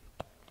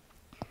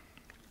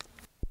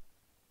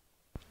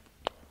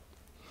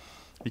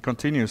 He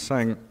continues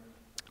saying,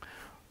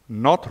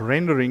 not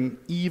rendering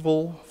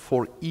evil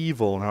for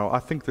evil. Now, I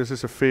think this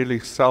is a fairly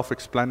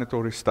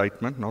self-explanatory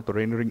statement, not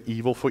rendering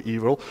evil for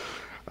evil.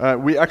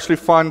 We actually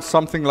find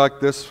something like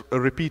this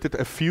repeated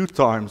a few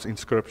times in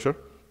Scripture.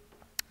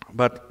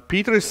 But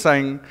Peter is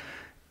saying,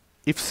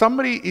 if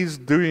somebody is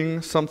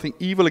doing something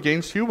evil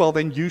against you, well,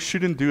 then you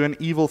shouldn't do an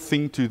evil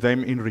thing to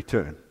them in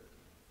return.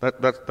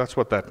 That's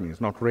what that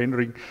means, not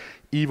rendering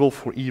evil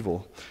for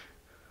evil.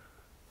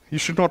 You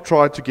should not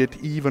try to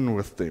get even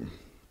with them.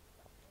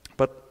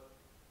 But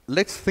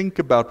let's think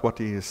about what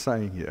he is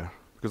saying here,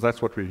 because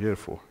that's what we're here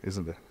for,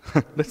 isn't it?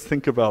 Let's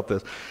think about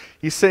this.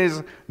 He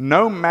says,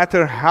 no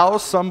matter how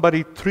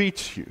somebody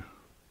treats you,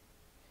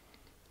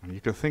 and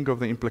you can think of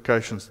the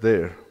implications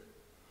there,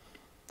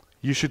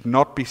 you should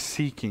not be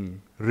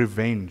seeking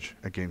revenge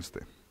against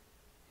them.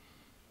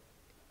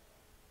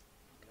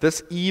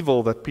 This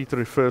evil that Peter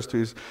refers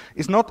to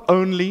is not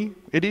only,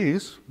 it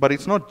is, but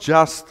it's not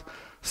just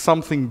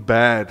something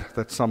bad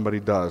that somebody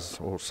does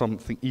or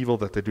something evil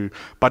that they do,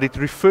 but it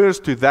refers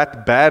to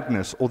that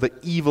badness or the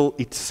evil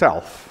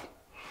itself.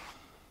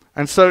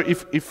 And so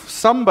if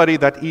somebody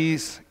that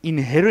is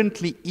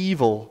inherently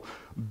evil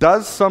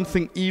does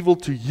something evil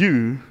to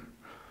you,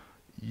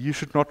 you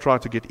should not try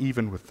to get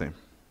even with them.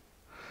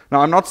 Now,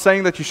 I'm not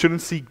saying that you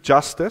shouldn't seek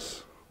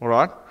justice, all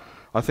right?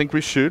 I think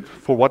we should,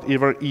 for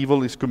whatever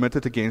evil is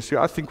committed against you.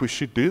 I think we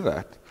should do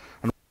that.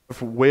 And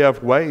we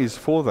have ways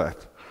for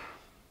that.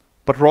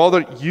 But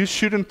rather, you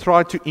shouldn't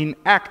try to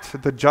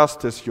enact the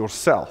justice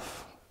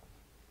yourself.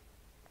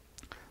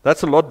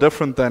 That's a lot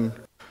different than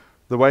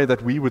the way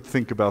that we would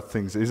think about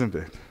things, isn't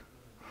it?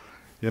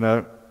 You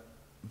know,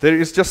 there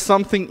is just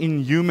something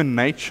in human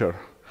nature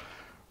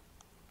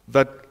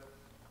that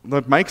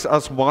makes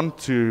us want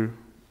to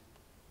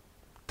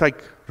take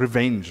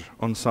revenge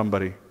on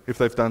somebody if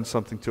they've done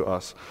something to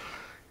us.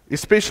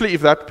 Especially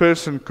if that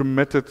person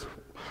committed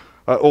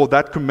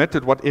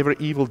whatever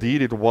evil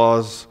deed it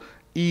was,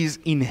 is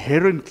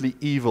inherently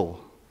evil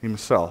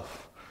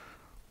himself.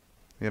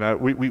 You know,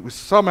 we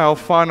somehow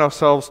find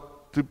ourselves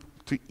to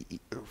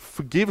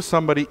forgive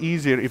somebody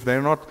easier if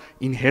they're not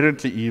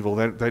inherently evil.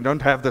 They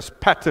don't have this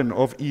pattern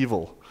of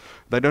evil.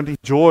 They don't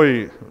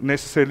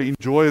necessarily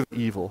enjoy the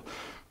evil.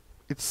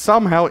 It's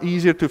somehow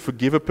easier to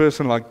forgive a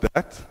person like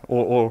that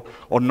or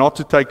not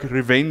to take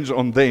revenge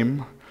on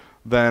them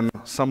than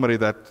somebody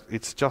that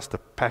it's just a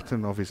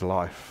pattern of his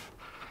life.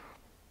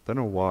 Don't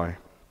know why.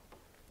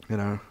 You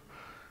know,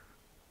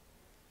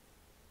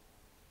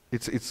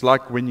 it's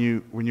like when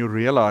you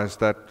realize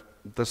that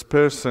this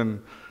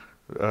person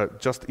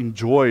just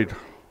enjoyed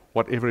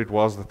whatever it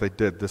was that they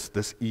did,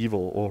 this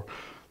evil, or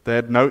they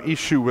had no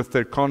issue with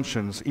their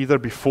conscience, either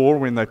before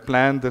when they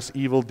planned this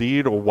evil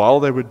deed, or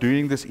while they were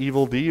doing this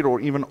evil deed, or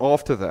even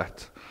after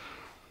that.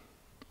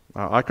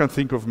 I can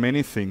think of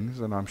many things,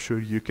 and I'm sure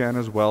you can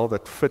as well,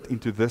 that fit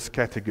into this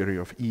category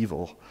of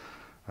evil.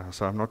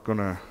 So I'm not going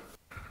to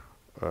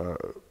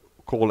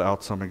call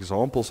out some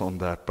examples on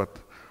that, but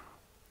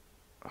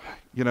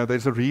you know,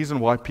 there's a reason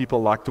why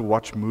people like to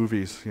watch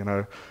movies, you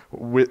know,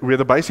 where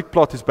the basic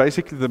plot is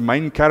basically the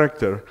main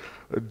character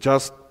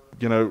just,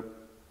 you know,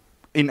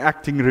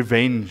 enacting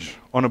revenge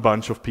on a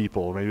bunch of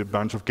people, maybe a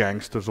bunch of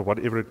gangsters or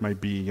whatever it may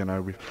be. You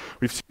know,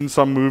 we've seen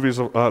some movies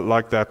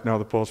like that now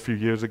the past few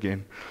years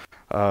again.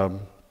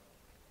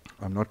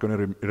 I'm not going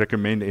to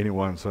recommend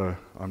anyone, so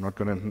I'm not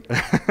going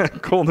to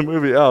call the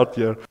movie out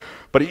here.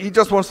 But he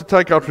just wants to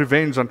take out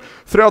revenge, and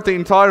throughout the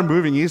entire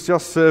movie, he's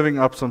just serving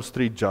up some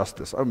street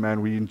justice. Oh man,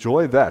 we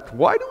enjoy that.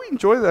 Why do we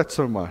enjoy that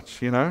so much,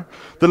 you know?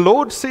 The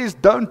Lord says,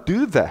 don't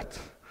do that.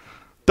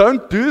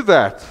 Don't do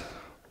that.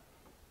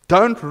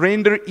 Don't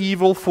render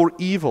evil for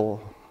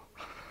evil.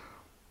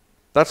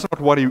 That's not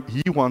what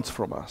he wants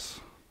from us.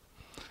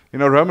 You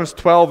know, Romans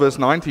 12 verse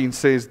 19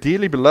 says,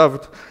 dearly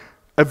beloved,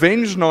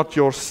 avenge not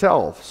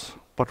yourselves,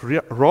 but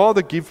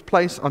rather give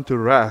place unto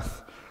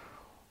wrath.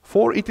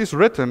 For it is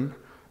written,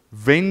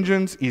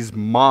 vengeance is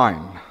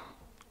mine,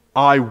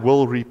 I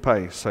will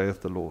repay,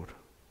 saith the Lord.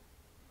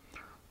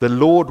 The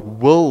Lord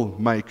will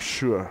make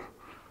sure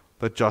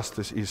that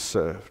justice is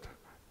served,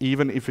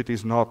 even if it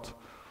is not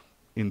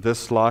in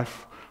this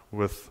life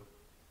with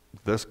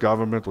this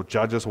government or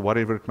judges or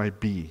whatever it may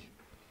be.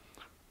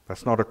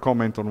 That's not a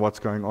comment on what's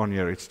going on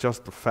here, it's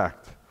just the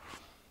fact.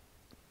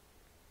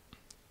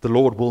 The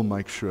Lord will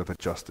make sure that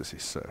justice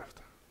is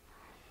served.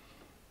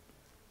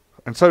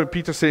 And so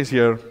Peter says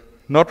here,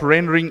 not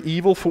rendering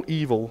evil for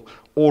evil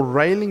or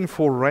railing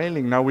for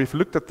railing. Now we've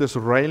looked at this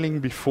railing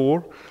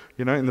before,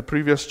 you know, in the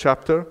previous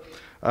chapter.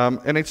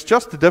 And it's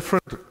just a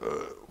different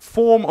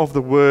form of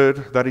the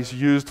word that is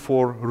used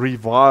for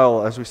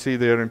revile, as we see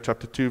there in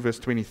chapter 2, verse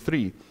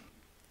 23.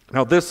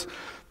 Now this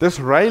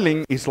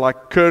railing is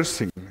like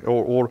cursing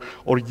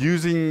or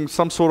using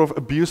some sort of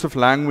abusive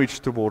language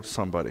towards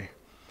somebody.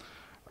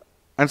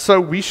 And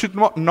so we should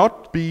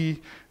not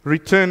be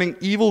returning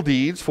evil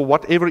deeds for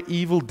whatever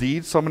evil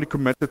deeds somebody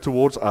committed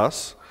towards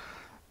us.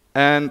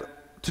 And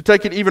to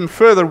take it even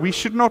further, we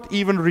should not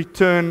even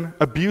return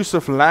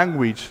abusive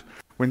language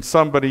when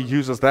somebody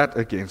uses that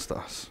against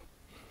us.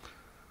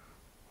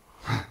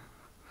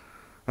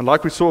 And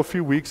like we saw a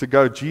few weeks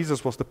ago,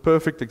 Jesus was the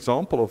perfect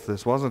example of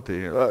this, wasn't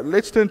he?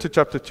 Let's turn to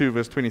chapter 2,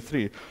 verse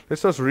 23.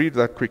 Let's just read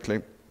that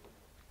quickly.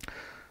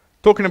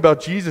 Talking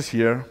about Jesus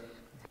here,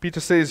 Peter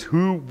says,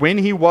 who, when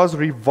he was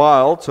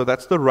reviled, so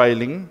that's the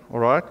railing, all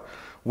right?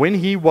 When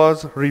he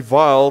was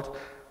reviled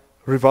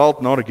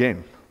not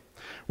again.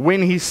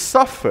 When he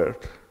suffered,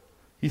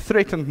 he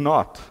threatened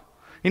not.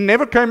 He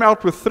never came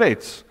out with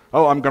threats.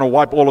 Oh, I'm going to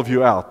wipe all of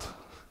you out.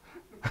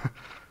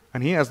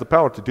 And he has the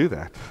power to do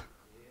that.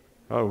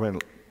 Oh, well,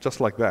 just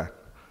like that.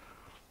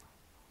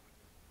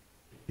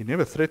 He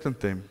never threatened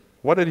them.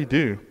 What did he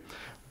do?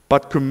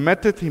 But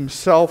committed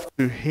himself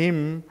to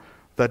him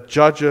that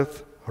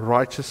judgeth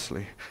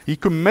righteously. He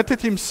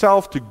committed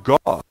himself to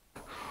God.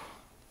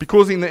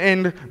 Because in the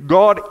end,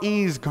 God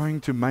is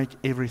going to make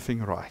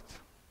everything right.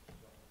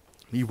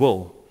 He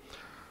will.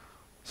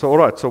 So, all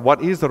right, so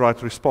what is the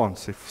right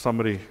response if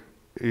somebody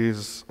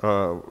is,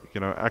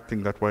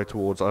 acting that way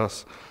towards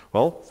us?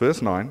 Well,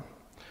 verse 9,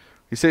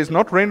 he says,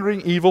 not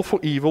rendering evil for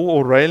evil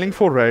or railing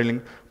for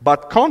railing,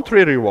 but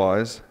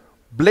contrariwise,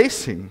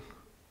 blessing,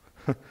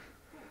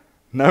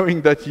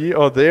 knowing that ye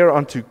are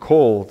thereunto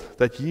called,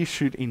 that ye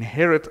should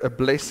inherit a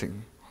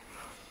blessing.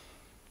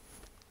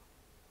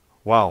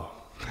 Wow.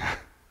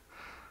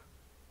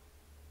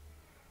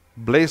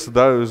 Bless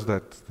those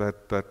that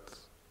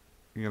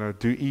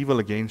do evil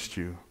against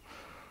you.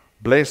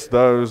 Bless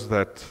those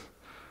that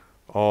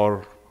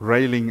are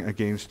railing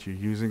against you,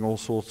 using all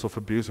sorts of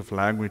abusive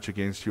language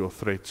against you or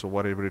threats or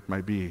whatever it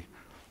may be.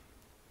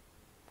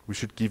 We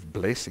should give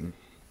blessing.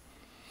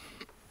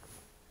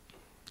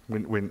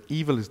 When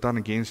evil is done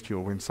against you,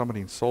 or when somebody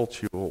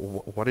insults you,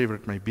 or whatever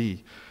it may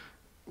be,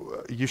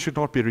 you should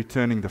not be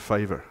returning the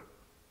favor,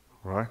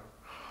 right?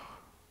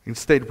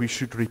 Instead, we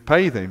should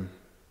repay them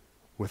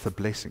with a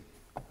blessing.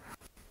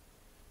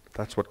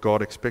 That's what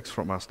God expects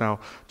from us. Now,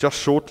 just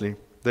shortly,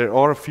 there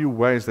are a few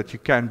ways that you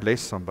can bless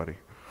somebody.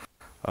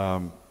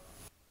 You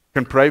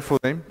can pray for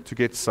them to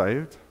get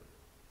saved.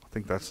 I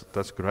think that's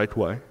a great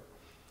way.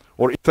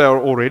 Or if they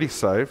are already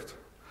saved,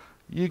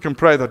 you can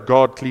pray that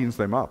God cleans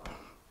them up.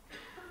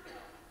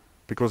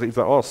 Because if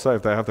they are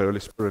saved, they have the Holy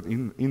Spirit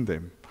in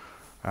them.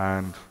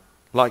 And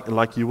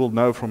like you will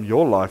know from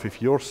your life,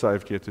 if you're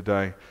saved here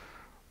today,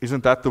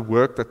 isn't that the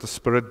work that the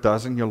Spirit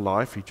does in your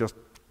life? He just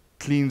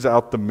cleans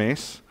out the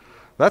mess.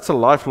 That's a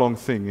lifelong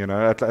thing,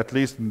 at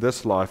least in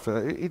this life.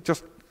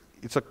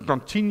 It's a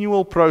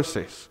continual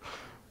process.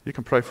 You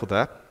can pray for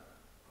that.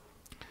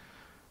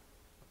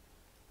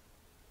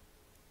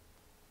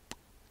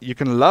 You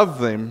can love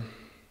them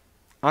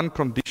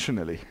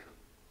unconditionally,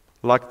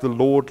 like the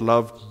Lord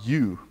loved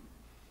you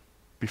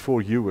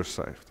before you were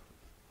saved.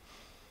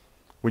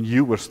 When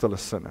you were still a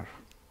sinner,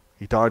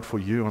 He died for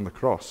you on the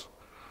cross.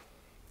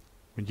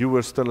 When you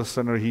were still a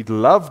sinner, He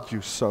loved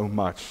you so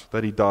much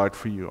that He died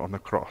for you on the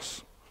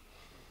cross.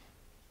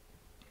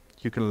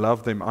 You can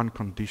love them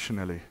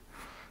unconditionally.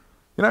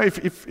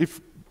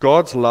 If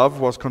God's love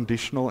was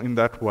conditional in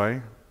that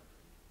way,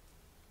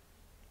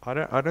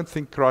 I don't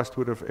think Christ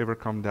would have ever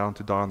come down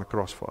to die on the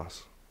cross for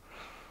us.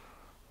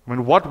 I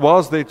mean, what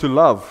was there to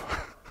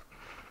love?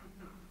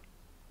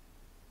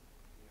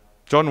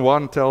 John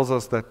 1 tells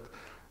us that,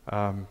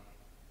 I'm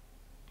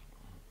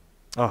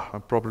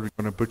probably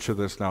going to butcher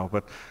this now,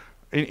 but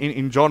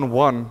in John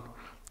 1,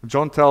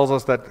 John tells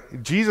us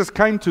that Jesus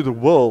came to the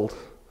world,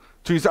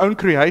 to His own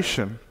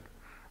creation,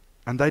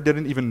 and they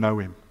didn't even know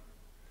Him.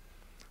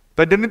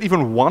 They didn't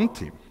even want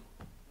Him.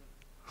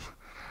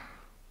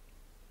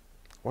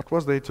 What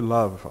was there to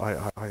love?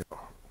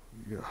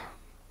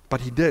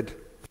 But He did.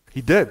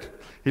 He did.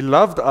 He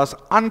loved us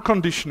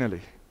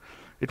unconditionally.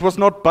 It was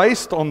not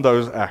based on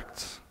those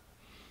acts.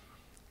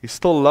 He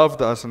still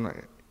loved us, and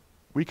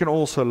we can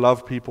also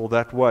love people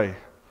that way.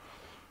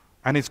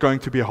 And it's going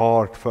to be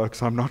hard,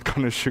 folks. I'm not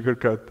going to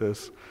sugarcoat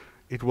this.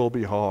 It will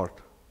be hard.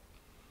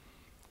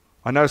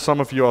 I know some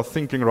of you are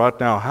thinking right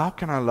now, how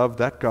can I love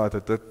that guy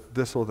that did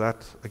this or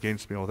that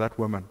against me, or that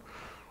woman?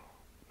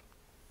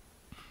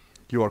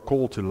 You are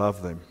called to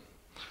love them.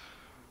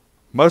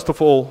 Most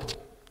of all,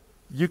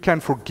 you can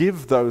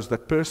forgive those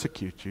that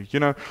persecute you.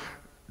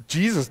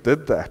 Jesus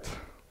did that.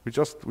 We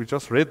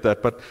just read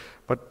that, but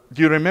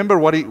do you remember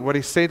what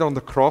he said on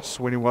the cross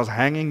when He was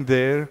hanging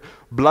there,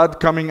 blood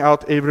coming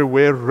out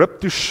everywhere,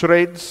 ripped to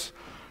shreds,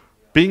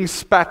 being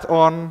spat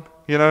on,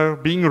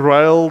 being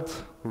railed,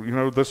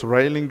 this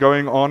railing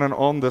going on and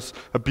on, this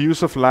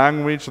abusive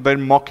language,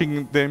 then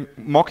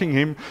mocking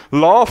Him,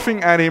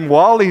 laughing at Him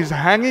while He's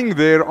hanging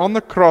there on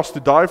the cross to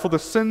die for the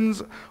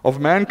sins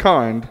of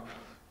mankind.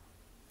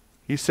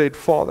 He said,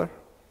 Father,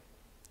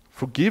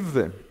 forgive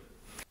them.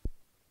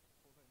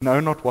 Know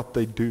not what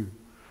they do.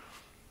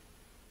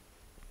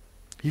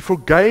 He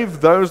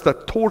forgave those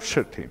that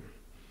tortured Him,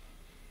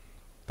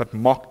 that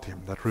mocked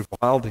Him, that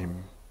reviled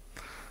Him.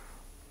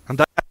 And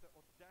they had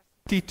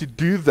the audacity to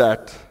do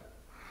that,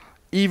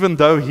 even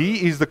though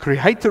He is the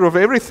creator of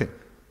everything.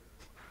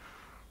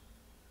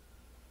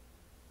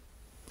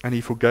 And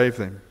He forgave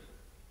them.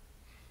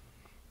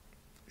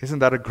 Isn't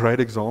that a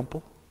great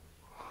example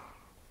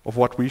of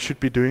what we should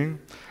be doing?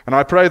 And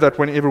I pray that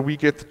whenever we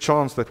get the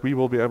chance, that we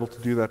will be able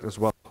to do that as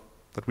well.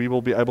 That we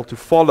will be able to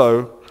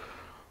follow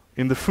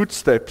in the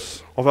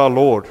footsteps of our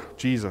Lord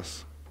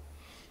Jesus.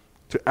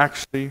 to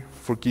actually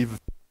forgive.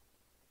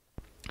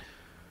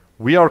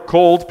 We are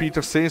called,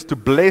 Peter says, to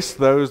bless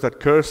those that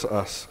curse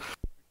us,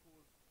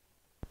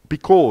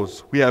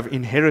 because we have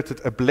inherited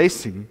a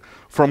blessing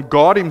from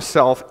God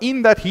Himself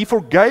in that He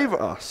forgave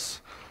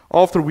us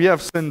after we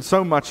have sinned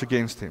so much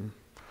against Him.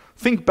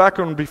 Think back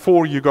on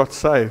before you got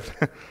saved.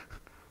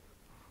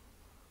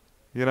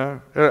 I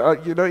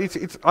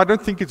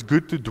don't think it's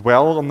good to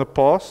dwell on the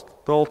past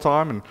the whole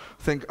time and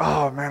think,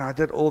 oh man, I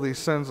did all these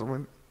sins.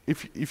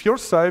 If you're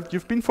saved,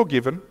 you've been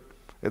forgiven.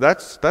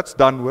 That's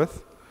done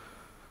with.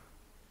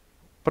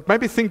 But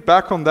maybe think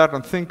back on that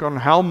and think on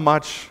how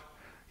much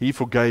He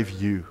forgave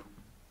you.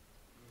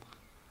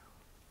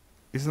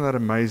 Isn't that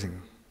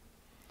amazing?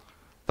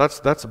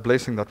 That's a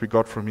blessing that we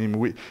got from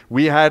Him.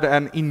 We had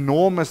an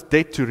enormous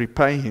debt to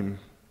repay Him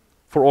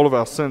for all of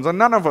our sins, and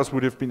none of us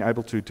would have been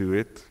able to do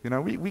it.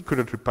 We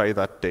couldn't repay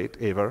that debt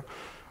ever.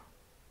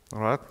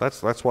 All right,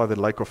 that's why the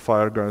lake of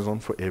fire goes on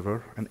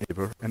forever and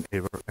ever and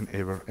ever and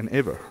ever and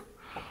ever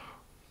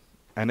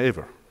and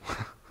ever.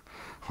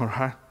 All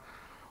right,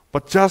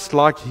 but just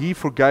like He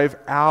forgave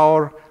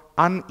our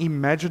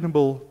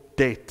unimaginable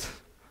debt,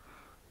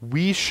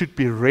 we should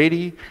be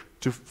ready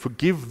to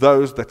forgive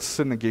those that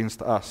sin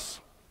against us.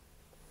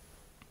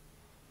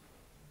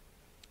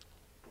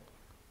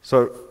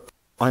 So,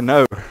 I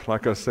know,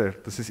 like I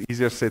said, this is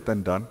easier said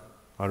than done.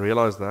 I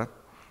realize that.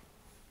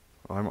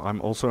 I'm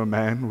also a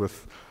man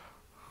with,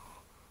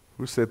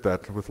 who said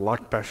that? With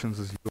like passions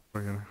as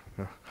you.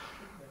 Yeah.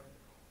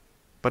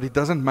 But it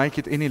doesn't make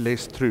it any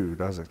less true,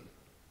 does it?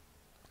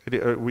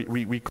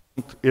 We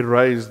can't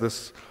erase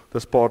this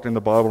part in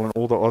the Bible and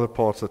all the other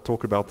parts that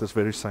talk about this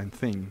very same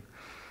thing.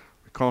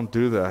 We can't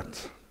do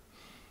that.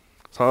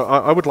 So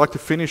I would like to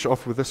finish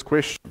off with this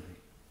question.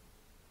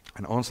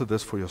 And answer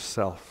this for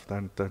yourself.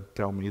 Don't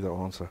tell me the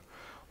answer.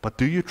 But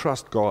do you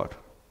trust God?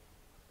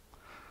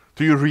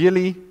 Do you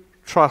really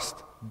trust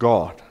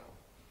God?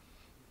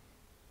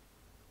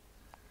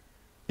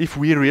 If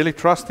we really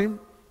trust Him,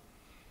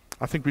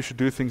 I think we should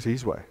do things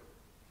His way.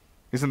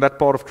 Isn't that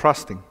part of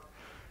trusting?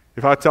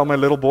 If I tell my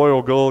little boy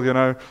or girl,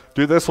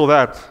 do this or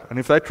that, and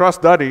if they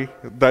trust Daddy,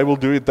 they will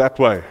do it that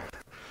way.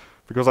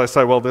 Because I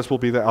say, well, this will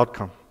be the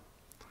outcome.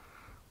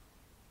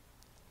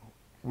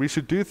 We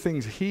should do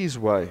things His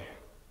way.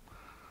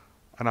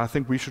 And I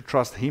think we should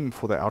trust Him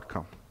for the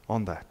outcome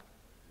on that.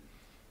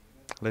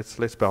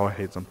 Let's bow our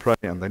heads and pray,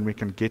 and then we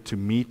can get to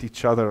meet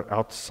each other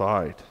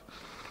outside.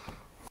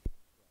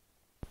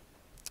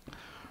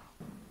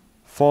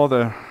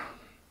 Father,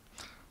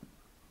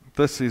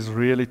 this is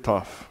really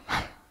tough.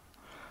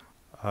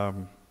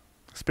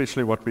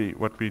 Especially what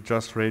we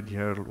just read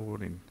here,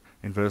 Lord,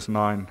 in verse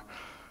 9.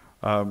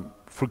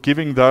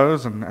 Forgiving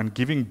those and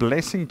giving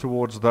blessing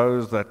towards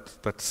those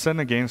that sin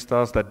against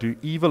us, that do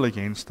evil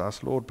against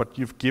us, Lord. But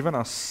You've given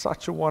us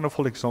such a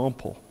wonderful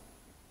example.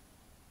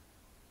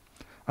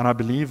 And I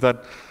believe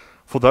that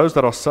for those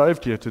that are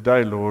saved here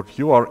today, Lord,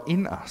 You are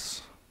in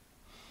us.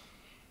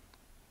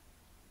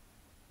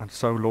 And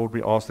so, Lord,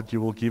 we ask that You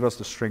will give us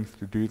the strength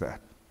to do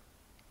that.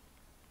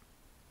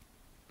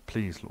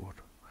 Please, Lord.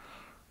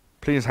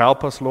 Please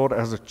help us, Lord,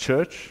 as a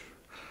church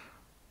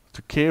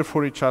to care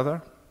for each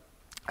other.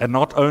 And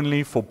not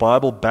only for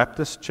Bible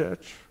Baptist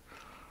Church,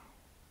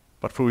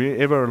 but for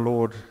whoever,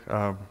 Lord,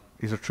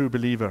 is a true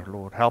believer,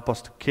 Lord. Help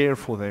us to care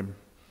for them.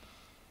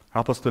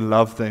 Help us to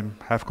love them,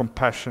 have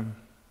compassion,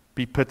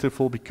 be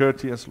pitiful, be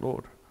courteous,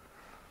 Lord.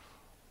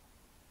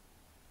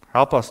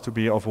 Help us to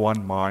be of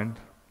one mind.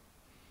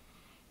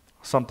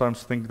 I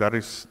sometimes think that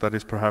is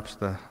perhaps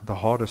the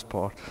hardest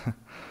part,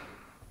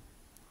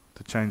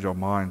 to change our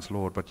minds,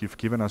 Lord. But You've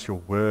given us Your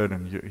word,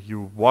 and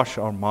you wash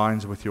our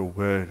minds with Your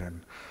word.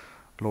 And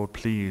Lord,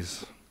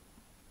 please,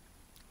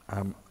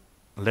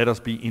 let us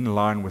be in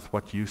line with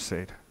what You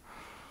said.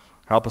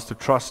 Help us to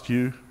trust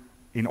You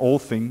in all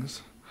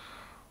things.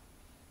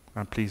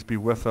 And please be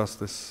with us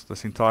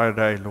this entire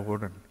day,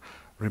 Lord, and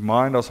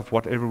remind us of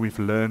whatever we've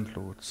learned,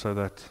 Lord, so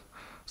that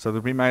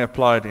we may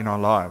apply it in our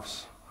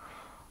lives.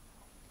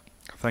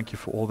 Thank You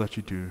for all that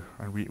You do.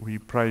 And we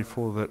pray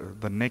for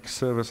the next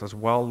service as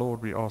well,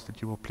 Lord. We ask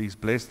that You will please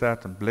bless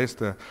that and bless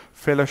the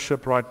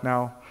fellowship right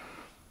now.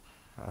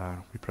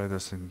 We pray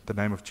this in the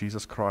name of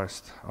Jesus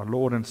Christ, our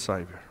Lord and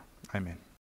Savior. Amen.